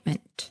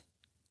appointment."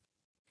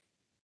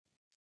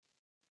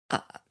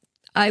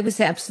 I was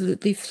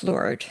absolutely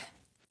floored.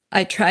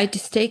 I tried to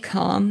stay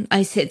calm.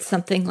 I said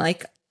something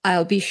like,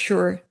 "I'll be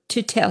sure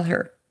to tell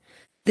her."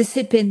 This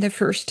had been the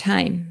first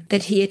time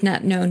that he had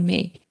not known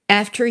me.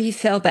 After he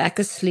fell back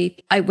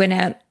asleep, I went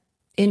out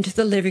into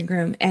the living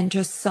room and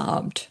just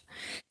sobbed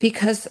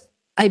because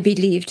I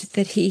believed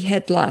that he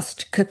had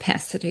lost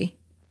capacity.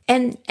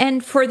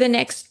 And for the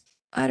next,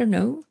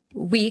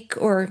 week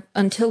or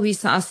until we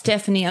saw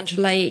Stefanie on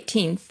July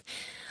 18th,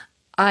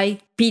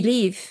 I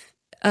believe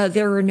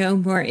there were no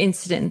more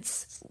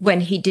incidents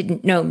when he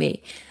didn't know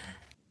me.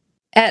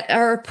 At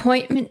our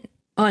appointment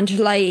on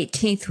July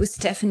 18th with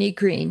Stefanie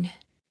Green,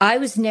 I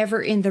was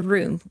never in the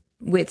room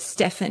with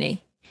Stefanie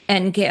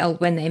and Gayle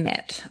when they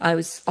met. I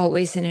was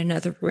always in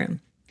another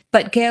room.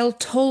 But Gayle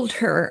told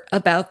her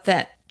about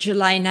that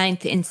July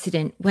 9th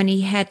incident when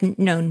he hadn't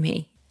known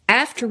me.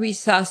 After we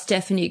saw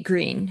Stefanie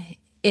Green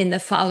in the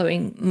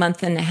following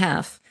month and a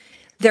half,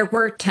 there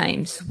were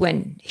times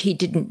when he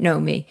didn't know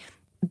me,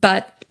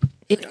 but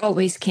it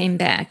always came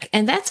back.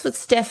 And that's what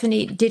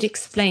Stefanie did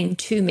explain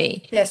to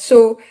me. Yes,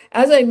 so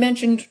as I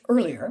mentioned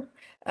earlier,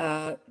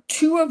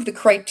 two of the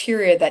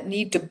criteria that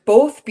need to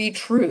both be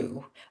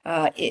true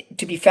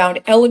to be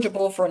found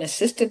eligible for an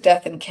assisted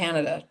death in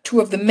Canada, two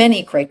of the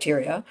many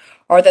criteria,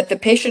 are that the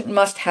patient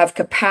must have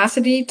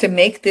capacity to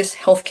make this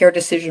healthcare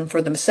decision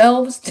for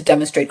themselves, to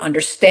demonstrate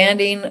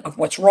understanding of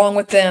what's wrong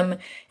with them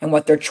and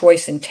what their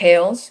choice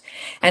entails.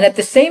 And at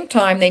the same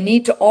time, they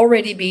need to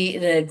already be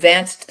in an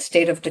advanced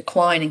state of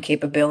decline and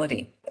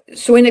capability.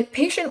 So in a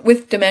patient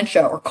with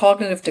dementia or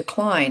cognitive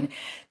decline,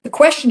 the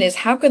question is,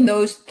 how can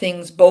those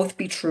things both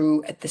be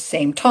true at the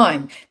same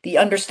time? The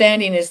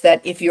understanding is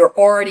that if you're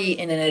already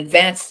in an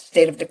advanced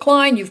state of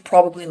decline, you've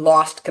probably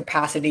lost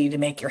capacity to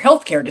make your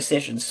healthcare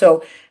decisions.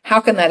 So how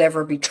can that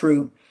ever be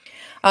true?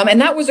 And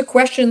that was a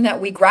question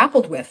that we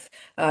grappled with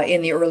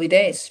in the early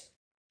days.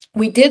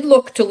 We did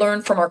look to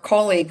learn from our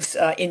colleagues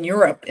in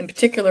Europe, in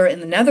particular in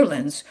the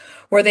Netherlands,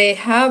 where they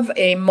have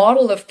a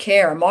model of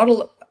care, a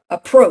model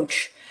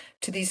approach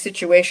to these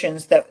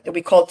situations that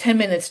we call 10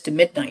 minutes to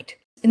midnight.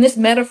 In this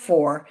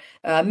metaphor,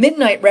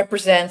 midnight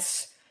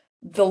represents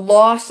the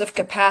loss of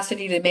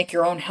capacity to make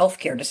your own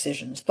healthcare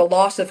decisions, the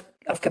loss of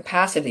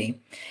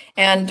capacity.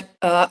 And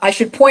I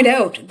should point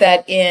out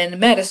that in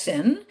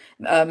medicine,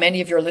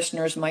 many of your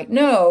listeners might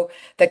know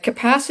that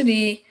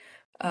capacity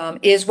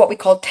is what we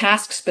call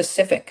task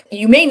specific.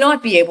 You may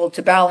not be able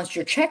to balance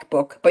your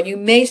checkbook, but you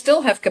may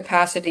still have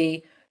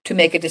capacity to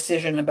make a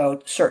decision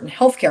about certain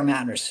healthcare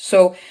matters.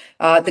 So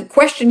the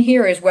question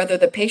here is whether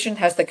the patient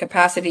has the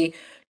capacity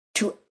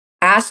to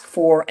ask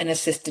for an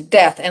assisted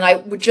death. And I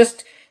would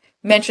just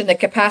mention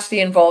that capacity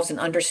involves an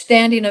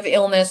understanding of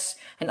illness,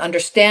 an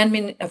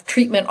understanding of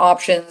treatment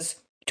options,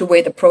 to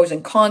weigh the pros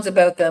and cons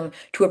about them,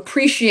 to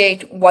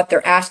appreciate what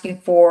they're asking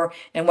for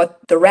and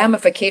what the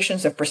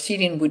ramifications of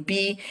proceeding would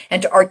be,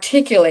 and to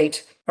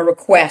articulate a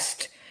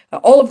request.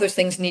 All of those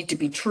things need to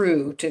be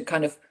true to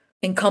kind of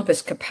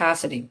encompass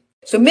capacity.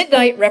 So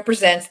midnight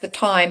represents the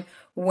time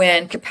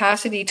when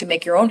capacity to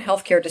make your own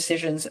healthcare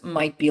decisions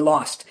might be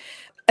lost.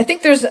 I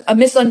think there's a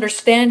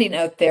misunderstanding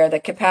out there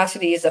that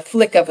capacity is a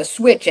flick of a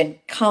switch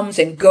and comes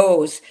and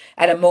goes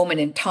at a moment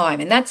in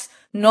time. And that's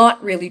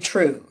not really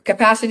true.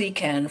 Capacity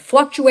can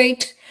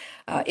fluctuate.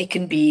 It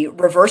can be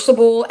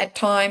reversible at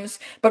times.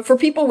 But for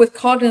people with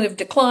cognitive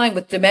decline,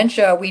 with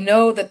dementia, we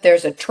know that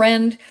there's a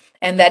trend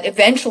and that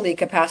eventually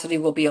capacity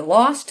will be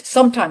lost,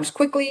 sometimes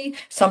quickly,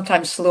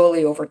 sometimes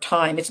slowly over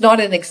time. It's not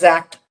an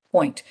exact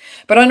point.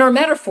 But on our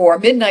metaphor,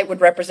 midnight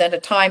would represent a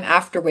time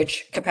after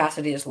which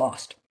capacity is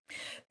lost.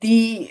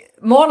 The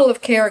model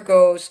of care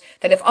goes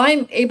that if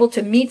I'm able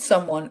to meet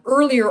someone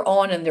earlier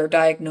on in their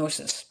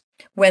diagnosis,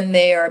 when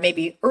they are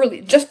maybe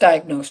just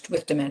diagnosed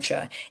with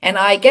dementia, and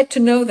I get to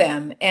know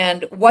them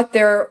and what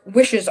their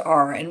wishes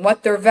are and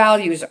what their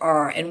values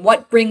are and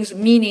what brings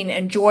meaning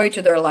and joy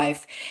to their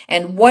life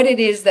and what it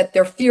is that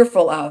they're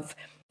fearful of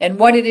and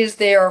what it is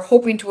they're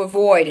hoping to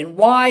avoid and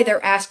why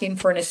they're asking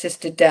for an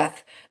assisted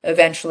death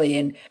eventually,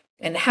 and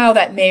and how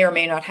that may or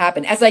may not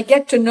happen. As I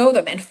get to know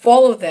them and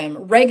follow them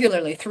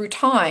regularly through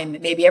time,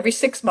 maybe every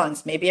 6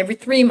 months, maybe every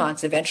 3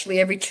 months, eventually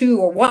every 2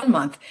 or 1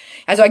 month,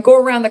 as I go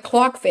around the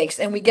clock face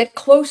and we get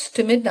close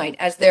to midnight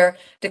as they're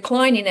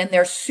declining and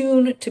they're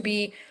soon to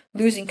be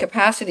losing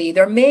capacity,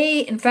 there may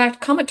in fact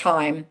come a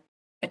time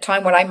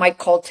what I might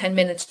call 10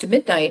 minutes to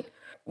midnight,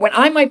 when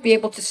I might be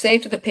able to say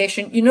to the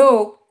patient,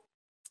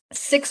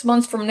 6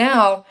 months from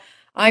now,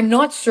 I'm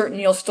not certain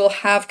you'll still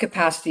have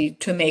capacity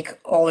to make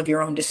all of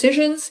your own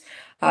decisions.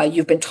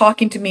 You've been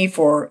talking to me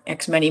for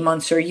X many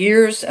months or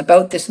years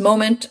about this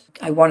moment.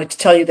 I wanted to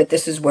tell you that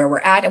this is where we're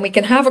at, and we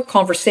can have a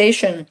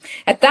conversation.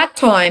 At that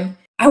time,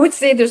 I would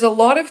say there's a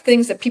lot of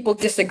things that people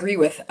disagree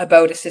with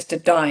about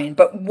assisted dying,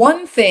 but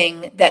one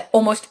thing that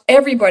almost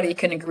everybody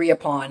can agree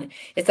upon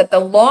is that the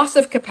loss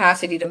of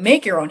capacity to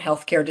make your own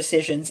healthcare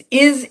decisions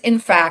is, in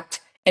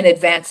fact, an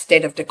advanced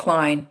state of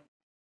decline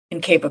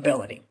in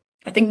capability.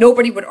 I think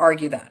nobody would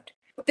argue that.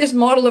 What this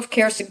model of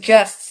care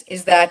suggests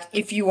is that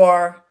if you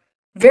are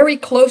very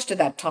close to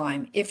that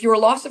time, if your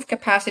loss of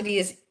capacity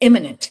is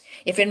imminent,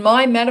 if in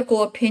my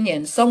medical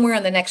opinion, somewhere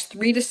in the next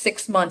 3 to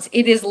 6 months,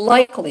 it is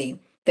likely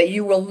that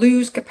you will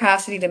lose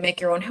capacity to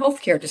make your own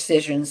healthcare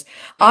decisions,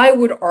 I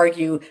would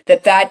argue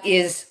that that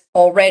is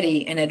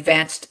already an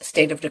advanced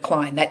state of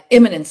decline. That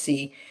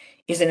imminency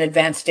is an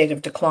advanced state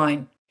of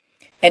decline.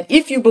 And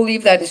if you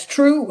believe that is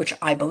true, which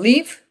I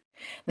believe,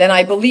 then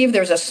I believe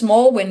there's a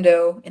small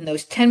window in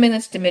those 10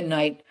 minutes to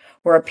midnight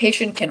where a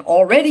patient can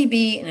already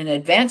be in an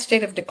advanced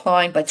state of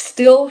decline, but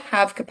still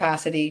have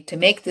capacity to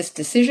make this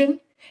decision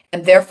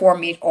and therefore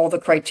meet all the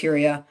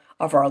criteria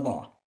of our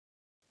law.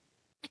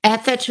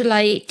 At that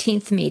July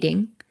 18th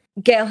meeting,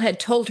 Gayle had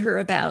told her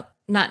about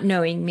not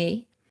knowing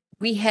me.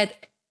 We had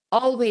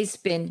always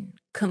been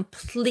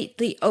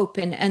completely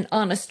open and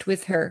honest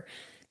with her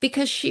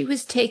because she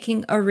was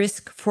taking a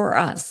risk for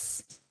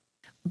us.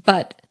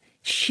 But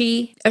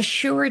she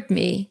assured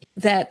me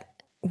that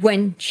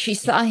when she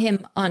saw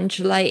him on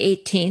July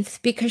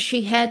 18th, because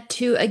she had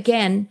to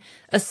again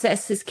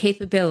assess his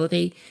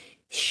capability,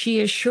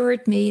 she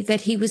assured me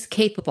that he was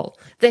capable,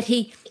 that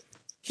he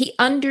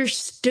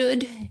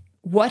understood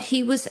what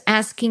he was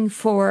asking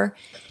for,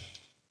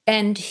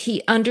 and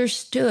he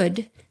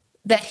understood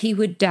that he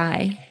would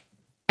die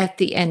at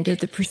the end of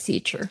the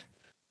procedure.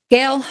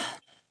 Gayle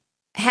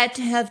had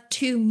to have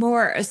 2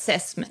 more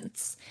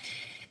assessments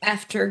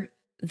after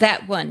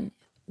that one,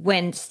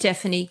 when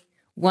Stefanie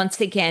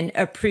once again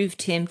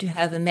approved him to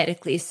have a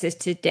medically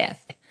assisted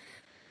death.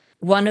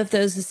 One of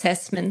those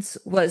assessments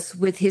was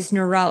with his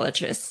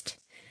neurologist.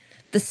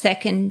 The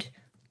second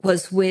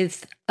was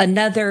with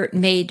another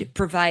MAiD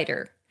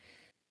provider,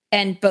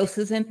 and both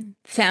of them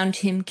found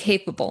him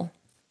capable.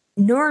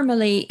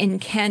 Normally in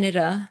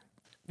Canada,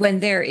 when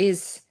there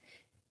is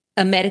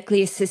a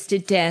medically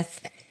assisted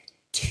death,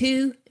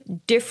 2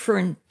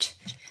 different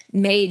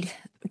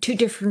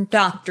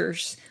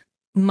doctors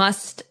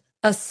must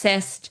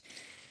assess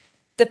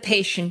the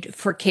patient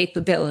for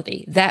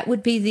capability. That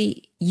would be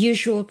the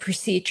usual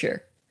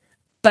procedure.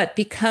 But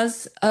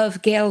because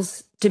of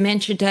Gayle's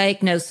dementia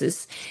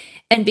diagnosis,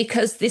 and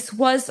because this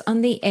was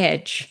on the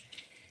edge,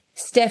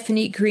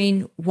 Stefanie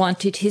Green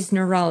wanted his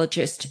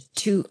neurologist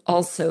to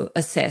also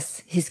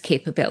assess his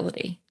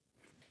capability.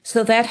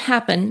 So that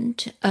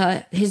happened.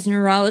 His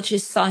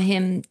neurologist saw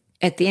him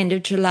at the end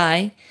of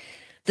July.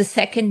 The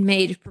second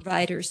MAiD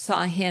provider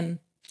saw him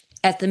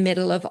at the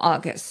middle of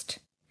August.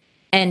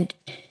 And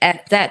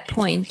at that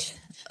point,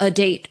 a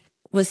date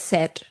was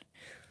set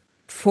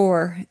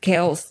for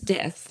Gayle's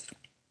death,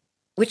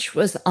 which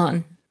was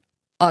on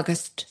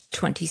August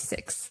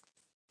 26th.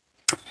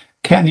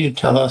 Can you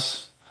tell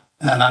us,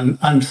 and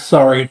I'm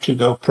sorry to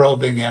go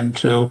probing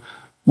into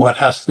what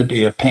has to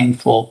be a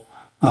painful,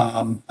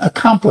 a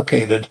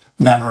complicated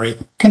memory.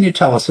 Can you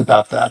tell us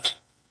about that?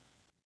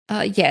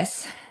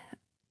 Yes.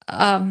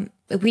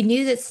 We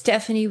knew that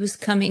Stefanie was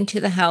coming to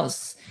the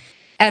house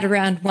at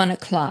around 1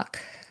 o'clock.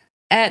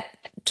 At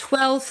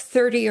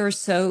 12:30 or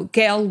so,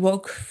 Gayle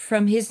woke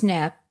from his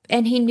nap,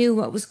 and he knew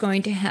what was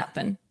going to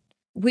happen.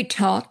 We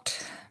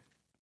talked.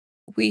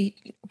 We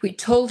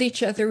told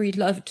each other we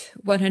loved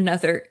one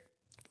another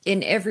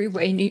in every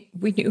way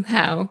we knew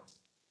how.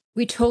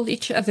 We told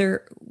each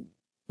other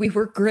we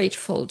were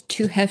grateful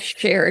to have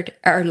shared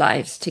our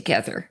lives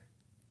together.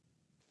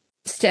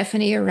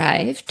 Stefanie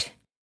arrived.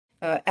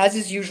 As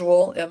is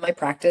usual in my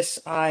practice,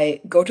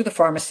 I go to the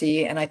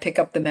pharmacy and I pick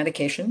up the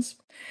medications,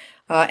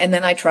 and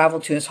then I travel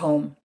to his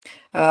home.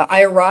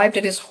 I arrived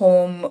at his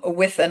home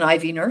with an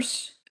IV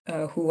nurse,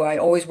 who I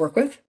always work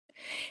with,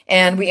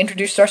 and we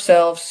introduced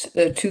ourselves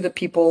to the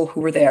people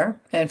who were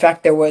there. In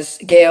fact, there was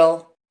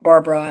Gayle,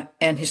 Barbara,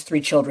 and his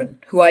 3 children,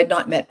 who I had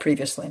not met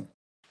previously.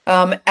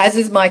 As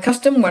is my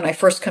custom, when I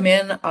first come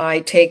in,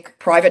 I take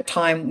private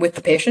time with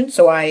the patient.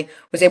 So I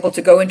was able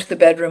to go into the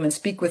bedroom and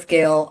speak with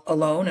Gayle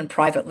alone and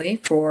privately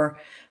for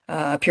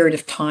a period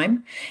of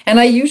time. And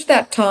I used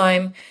that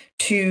time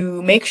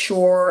to make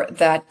sure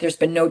that there's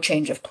been no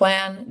change of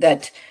plan,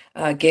 that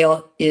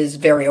Gayle is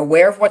very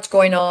aware of what's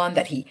going on,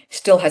 that he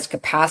still has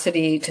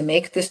capacity to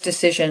make this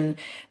decision,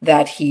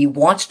 that he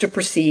wants to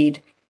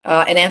proceed,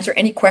 and answer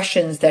any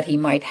questions that he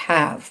might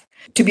have.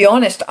 To be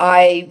honest,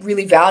 I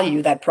really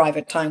value that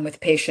private time with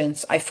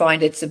patients. I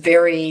find it's a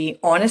very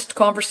honest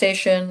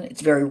conversation.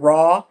 It's very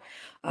raw.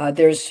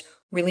 There's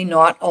really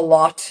not a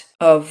lot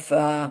of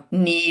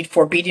need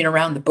for beating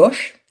around the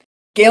bush.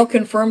 Gayle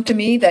confirmed to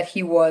me that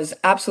he was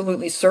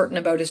absolutely certain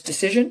about his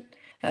decision.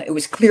 It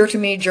was clear to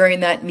me during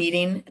that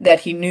meeting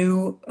that he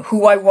knew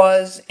who I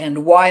was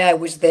and why I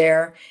was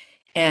there,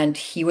 and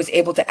he was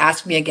able to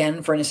ask me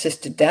again for an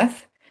assisted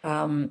death.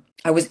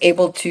 I was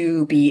able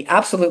to be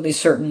absolutely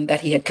certain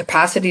that he had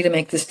capacity to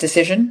make this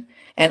decision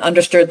and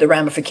understood the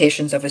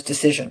ramifications of his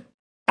decision.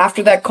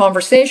 After that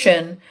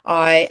conversation,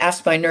 I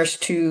asked my nurse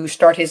to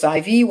start his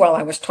IV while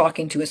I was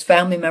talking to his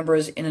family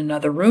members in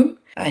another room,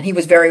 and he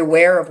was very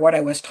aware of what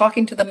I was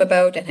talking to them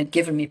about and had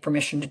given me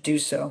permission to do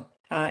so.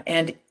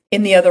 And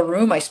in the other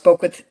room, I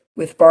spoke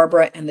with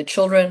Barbara and the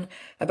children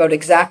about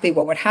exactly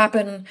what would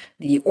happen,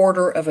 the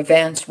order of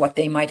events, what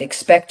they might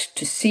expect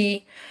to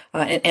see,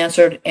 and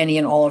answered any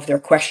and all of their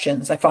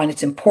questions. I find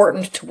it's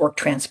important to work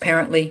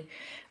transparently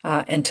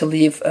and to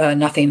leave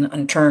nothing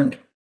unturned.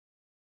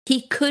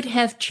 He could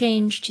have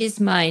changed his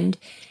mind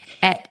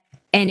at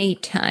any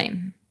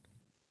time.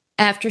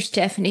 After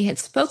Stefanie had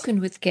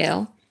spoken with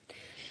Gayle,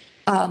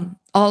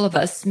 all of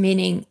us,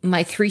 meaning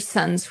my 3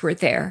 sons, were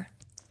there,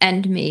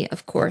 and me,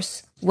 of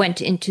course,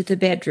 went into the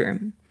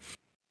bedroom.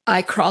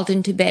 I crawled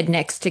into bed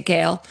next to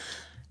Gayle.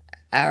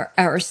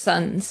 Our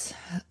sons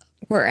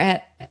were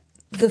at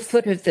the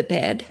foot of the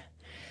bed,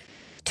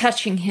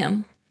 touching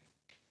him.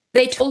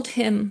 They told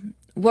him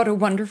what a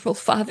wonderful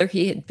father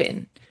he had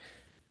been,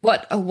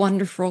 what a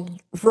wonderful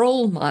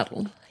role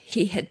model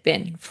he had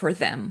been for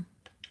them.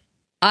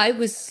 I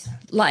was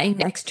lying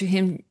next to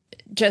him,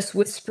 just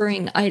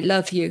whispering, "I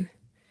love you,"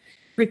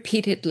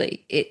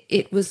 repeatedly.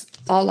 It was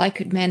all I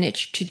could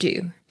manage to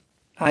do.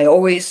 I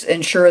always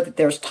ensure that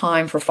there's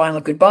time for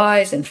final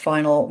goodbyes and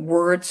final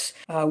words,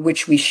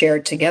 which we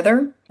shared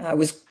together. I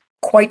was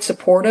quite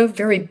supportive,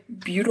 very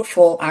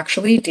beautiful,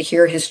 actually, to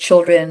hear his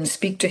children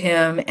speak to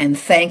him and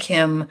thank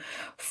him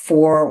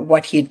for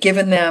what he had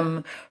given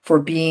them, for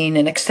being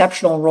an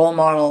exceptional role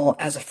model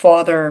as a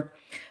father,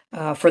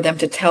 for them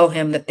to tell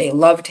him that they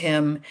loved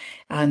him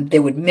and they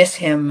would miss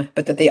him,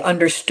 but that they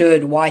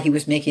understood why he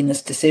was making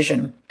this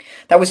decision.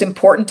 That was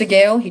important to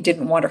Gayle. He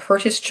didn't want to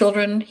hurt his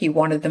children. He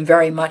wanted them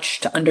very much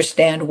to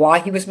understand why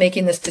he was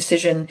making this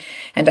decision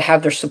and to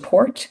have their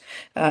support.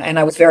 And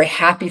I was very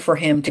happy for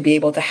him to be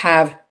able to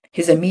have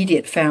his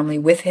immediate family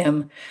with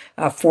him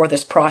for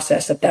this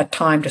process at that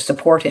time to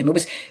support him. It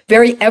was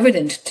very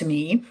evident to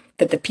me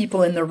that the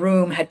people in the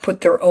room had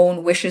put their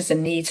own wishes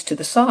and needs to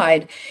the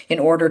side in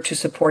order to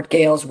support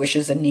Gayle's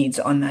wishes and needs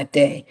on that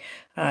day.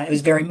 It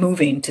was very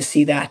moving to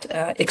see that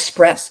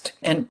expressed,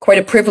 and quite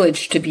a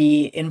privilege to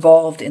be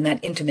involved in that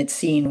intimate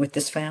scene with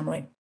this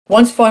family.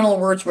 Once final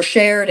words were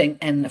shared,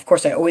 and of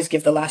course I always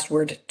give the last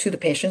word to the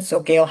patient, so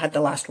Gayle had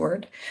the last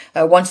word.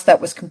 Once that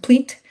was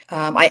complete,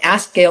 I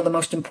asked Gayle the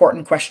most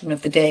important question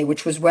of the day,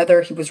 which was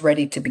whether he was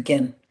ready to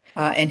begin.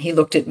 And he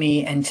looked at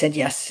me and said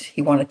yes,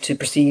 he wanted to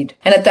proceed.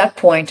 And at that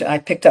point, I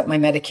picked up my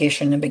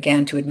medication and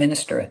began to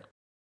administer it.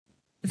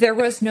 There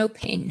was no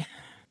pain.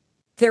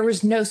 There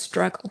was no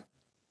struggle.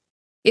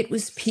 It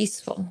was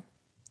peaceful.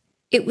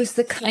 It was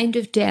the kind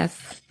of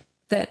death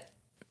that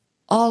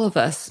all of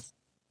us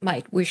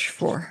might wish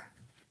for.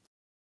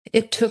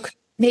 It took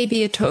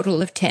maybe a total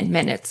of 10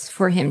 minutes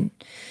for him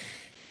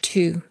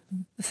to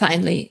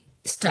finally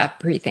stop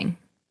breathing.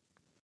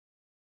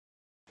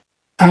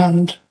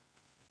 And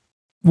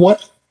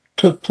what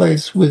took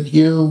place with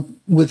you,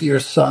 with your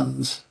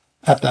sons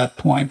at that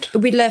point?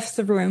 We left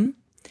the room.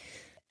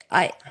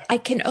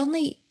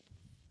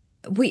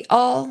 We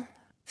all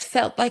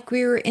felt like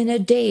we were in a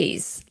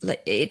daze.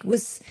 It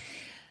was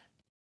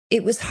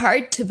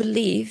hard to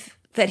believe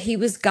that he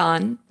was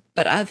gone,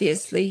 but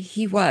obviously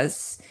he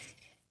was.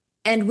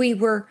 And we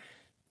were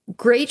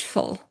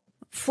grateful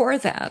for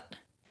that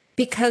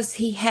because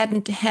he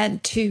hadn't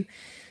had to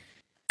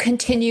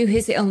continue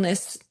his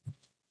illness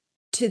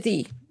to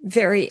the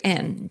very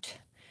end.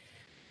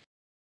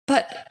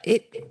 But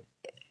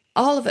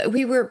all of it,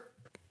 we were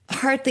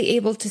hardly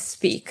able to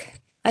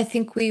speak. I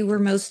think we were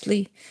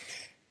mostly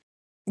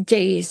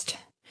dazed.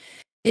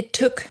 It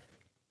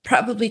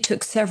probably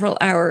took several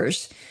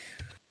hours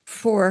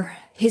for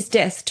his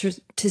death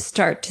to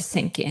start to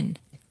sink in.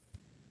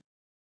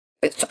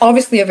 It's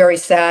obviously a very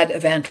sad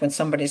event when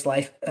somebody's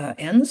life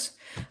ends,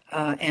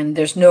 and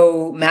there's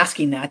no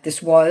masking that.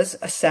 This was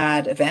a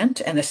sad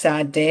event and a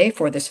sad day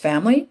for this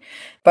family,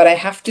 but I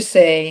have to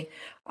say,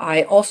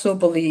 I also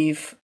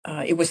believe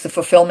it was the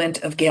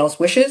fulfillment of Gayle's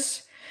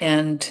wishes,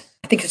 and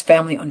I think his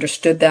family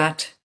understood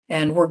that,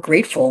 and we're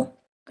grateful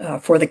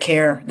for the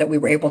care that we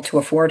were able to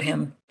afford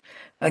him.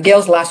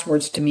 Gayle's last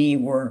words to me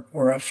were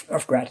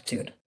of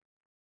gratitude.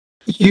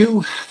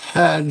 You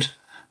had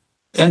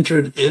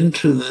entered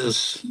into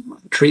this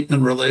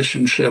treatment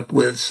relationship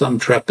with some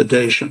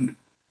trepidation.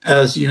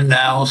 As you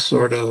now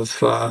sort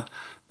of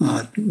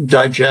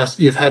digest,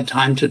 you've had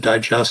time to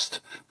digest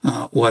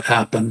what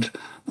happened.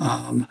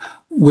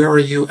 Where are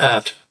you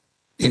at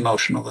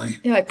emotionally?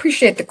 Yeah, I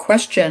appreciate the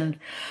question.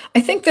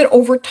 I think that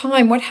over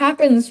time, what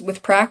happens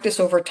with practice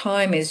over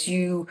time is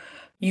you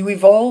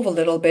evolve a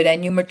little bit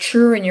and you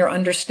mature in your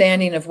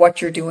understanding of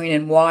what you're doing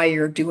and why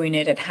you're doing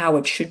it and how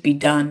it should be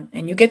done,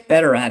 and you get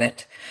better at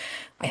it,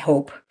 I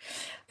hope.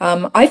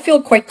 I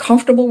feel quite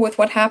comfortable with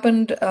what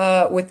happened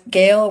with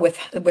Gayle,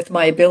 with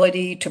my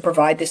ability to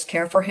provide this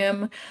care for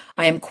him.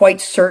 I am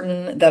quite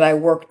certain that I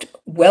worked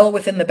well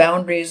within the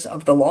boundaries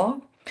of the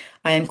law.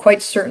 I am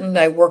quite certain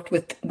that I worked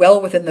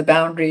well within the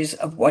boundaries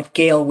of what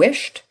Gayle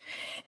wished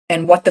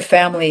and what the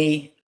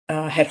family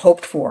had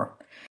hoped for.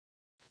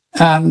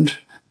 And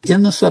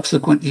in the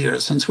subsequent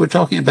years, since we're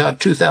talking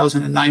about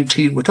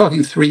 2019, we're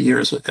talking 3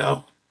 years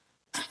ago,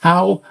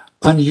 how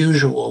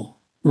unusual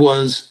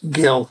was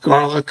Gayle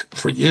Garlock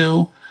for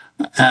you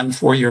and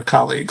for your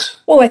colleagues?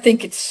 Well, I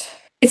think it's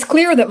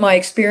clear that my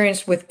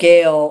experience with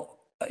Gayle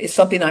is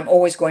something I'm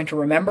always going to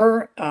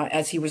remember,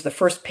 as he was the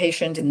first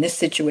patient in this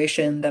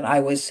situation that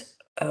I was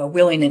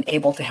willing and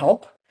able to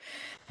help.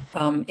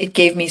 It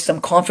gave me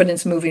some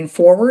confidence moving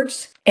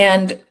forwards,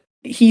 and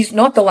he's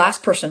not the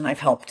last person I've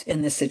helped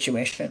in this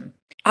situation.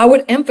 I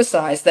would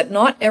emphasize that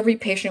not every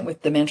patient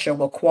with dementia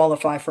will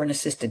qualify for an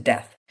assisted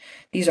death.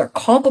 These are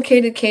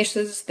complicated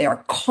cases. They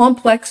are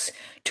complex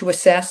to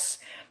assess.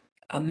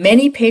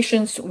 Many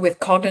patients with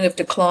cognitive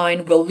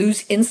decline will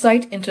lose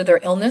insight into their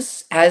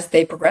illness as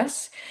they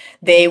progress.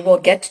 They will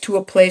get to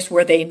a place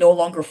where they no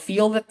longer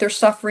feel that they're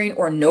suffering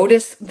or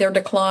notice their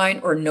decline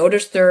or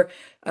notice their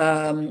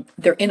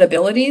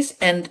inabilities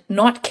and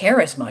not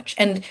care as much.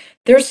 And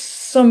there's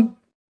some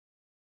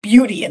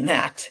beauty in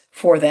that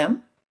for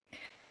them.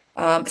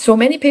 So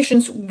many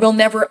patients will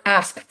never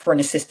ask for an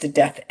assisted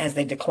death as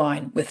they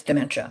decline with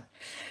dementia.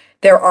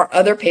 There are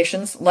other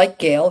patients like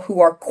Gayle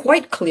who are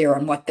quite clear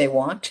on what they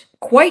want,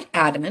 quite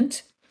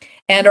adamant,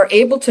 and are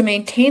able to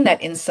maintain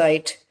that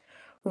insight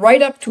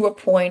right up to a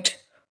point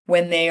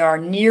when they are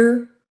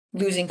near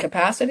losing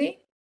capacity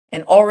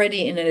and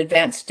already in an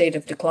advanced state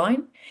of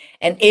decline,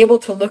 and able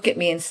to look at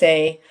me and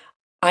say,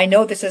 I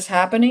know this is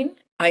happening.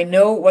 I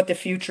know what the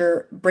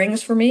future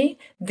brings for me.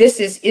 This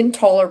is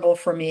intolerable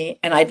for me,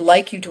 and I'd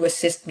like you to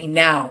assist me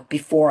now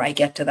before I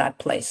get to that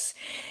place.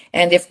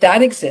 And if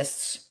that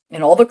exists,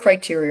 and all the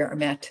criteria are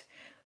met,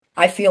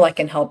 I feel I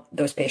can help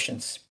those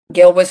patients.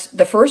 Gayle was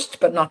the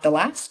first, but not the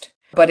last.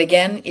 But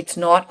again, it's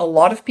not a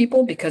lot of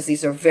people because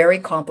these are very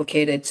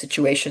complicated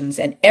situations,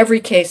 and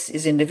every case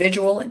is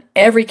individual, and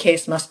every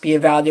case must be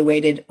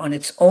evaluated on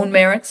its own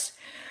merits,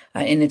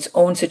 in its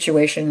own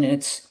situation, in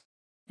its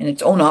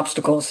own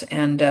obstacles,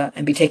 and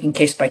be taken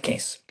case by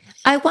case.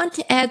 I want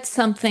to add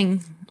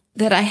something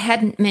that I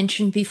hadn't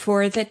mentioned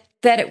before, that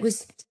it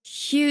was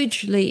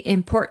hugely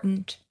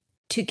important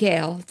to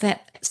Gayle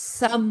that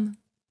some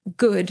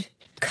good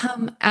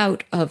come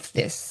out of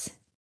this.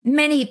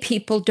 Many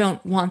people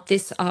don't want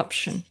this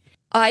option.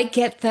 I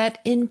get that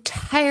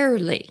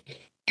entirely,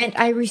 and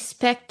I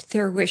respect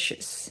their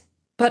wishes.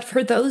 But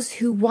for those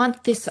who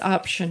want this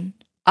option,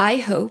 I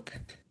hope,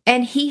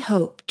 and he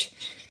hoped,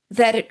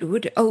 that it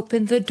would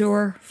open the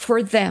door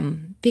for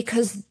them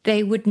because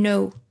they would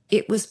know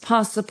it was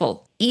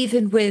possible,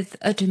 even with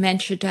a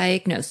dementia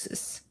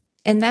diagnosis.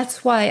 And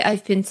that's why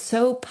I've been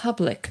so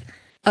public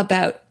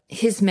about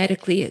his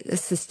medically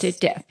assisted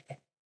death.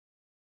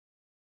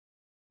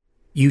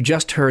 You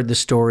just heard the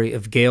story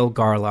of Gayle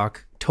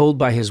Garlock, told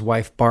by his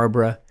wife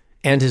Barbara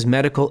and his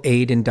medical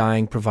aid and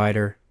dying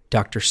provider,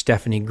 Dr.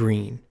 Stefanie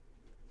Green.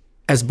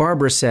 As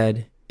Barbara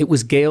said, it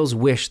was Gayle's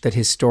wish that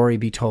his story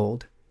be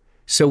told.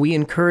 So we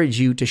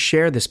encourage you to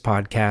share this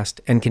podcast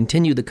and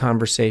continue the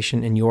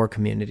conversation in your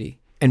community.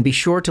 And be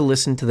sure to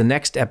listen to the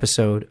next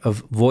episode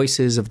of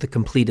Voices of the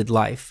Completed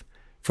Life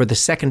for the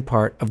second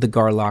part of the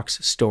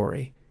Garlock's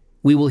story.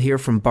 We will hear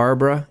from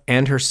Barbara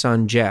and her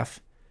son Jeff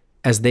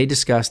as they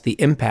discuss the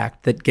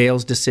impact that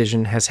Gayle's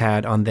decision has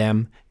had on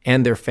them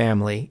and their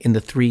family in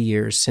the 3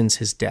 years since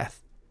his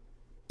death.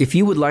 If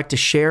you would like to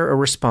share a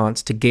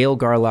response to Gayle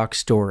Garlock's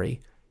story,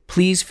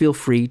 please feel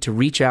free to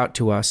reach out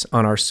to us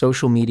on our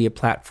social media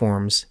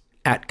platforms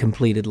at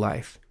Completed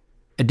Life.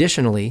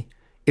 Additionally,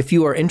 if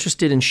you are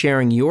interested in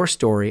sharing your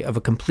story of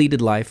a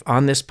completed life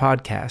on this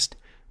podcast,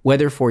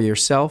 whether for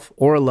yourself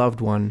or a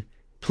loved one,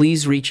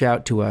 please reach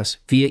out to us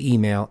via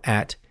email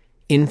at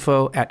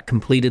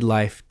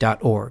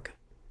info@completedlife.org.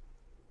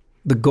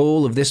 The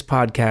goal of this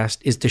podcast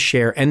is to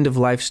share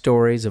end-of-life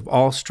stories of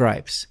all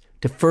stripes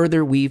to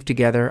further weave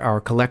together our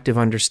collective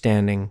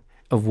understanding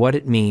of what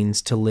it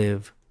means to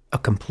live a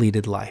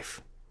completed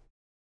life.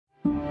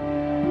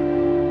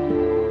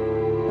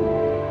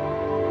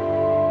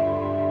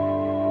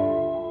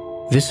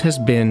 This has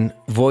been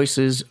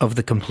Voices of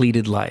the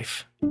Completed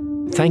Life.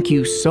 Thank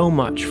you so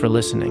much for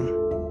listening.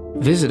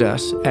 Visit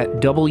us at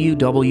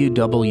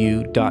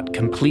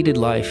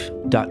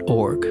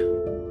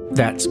www.completedlife.org.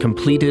 That's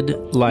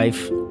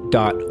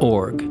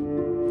completedlife.org.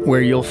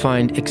 where you'll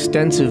find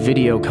extensive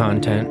video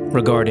content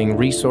regarding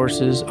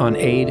resources on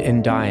aid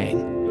in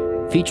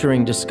dying,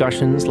 featuring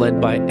discussions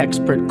led by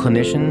expert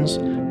clinicians,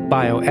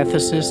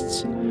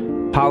 bioethicists,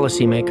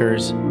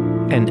 policymakers,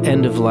 and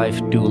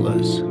end-of-life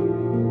doulas.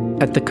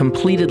 At the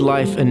Completed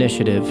Life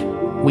Initiative,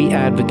 we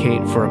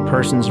advocate for a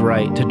person's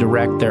right to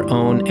direct their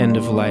own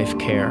end-of-life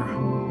care.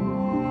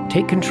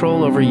 Take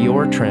control over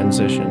your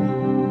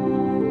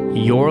transition,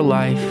 your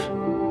life,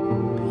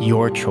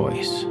 your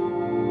choice.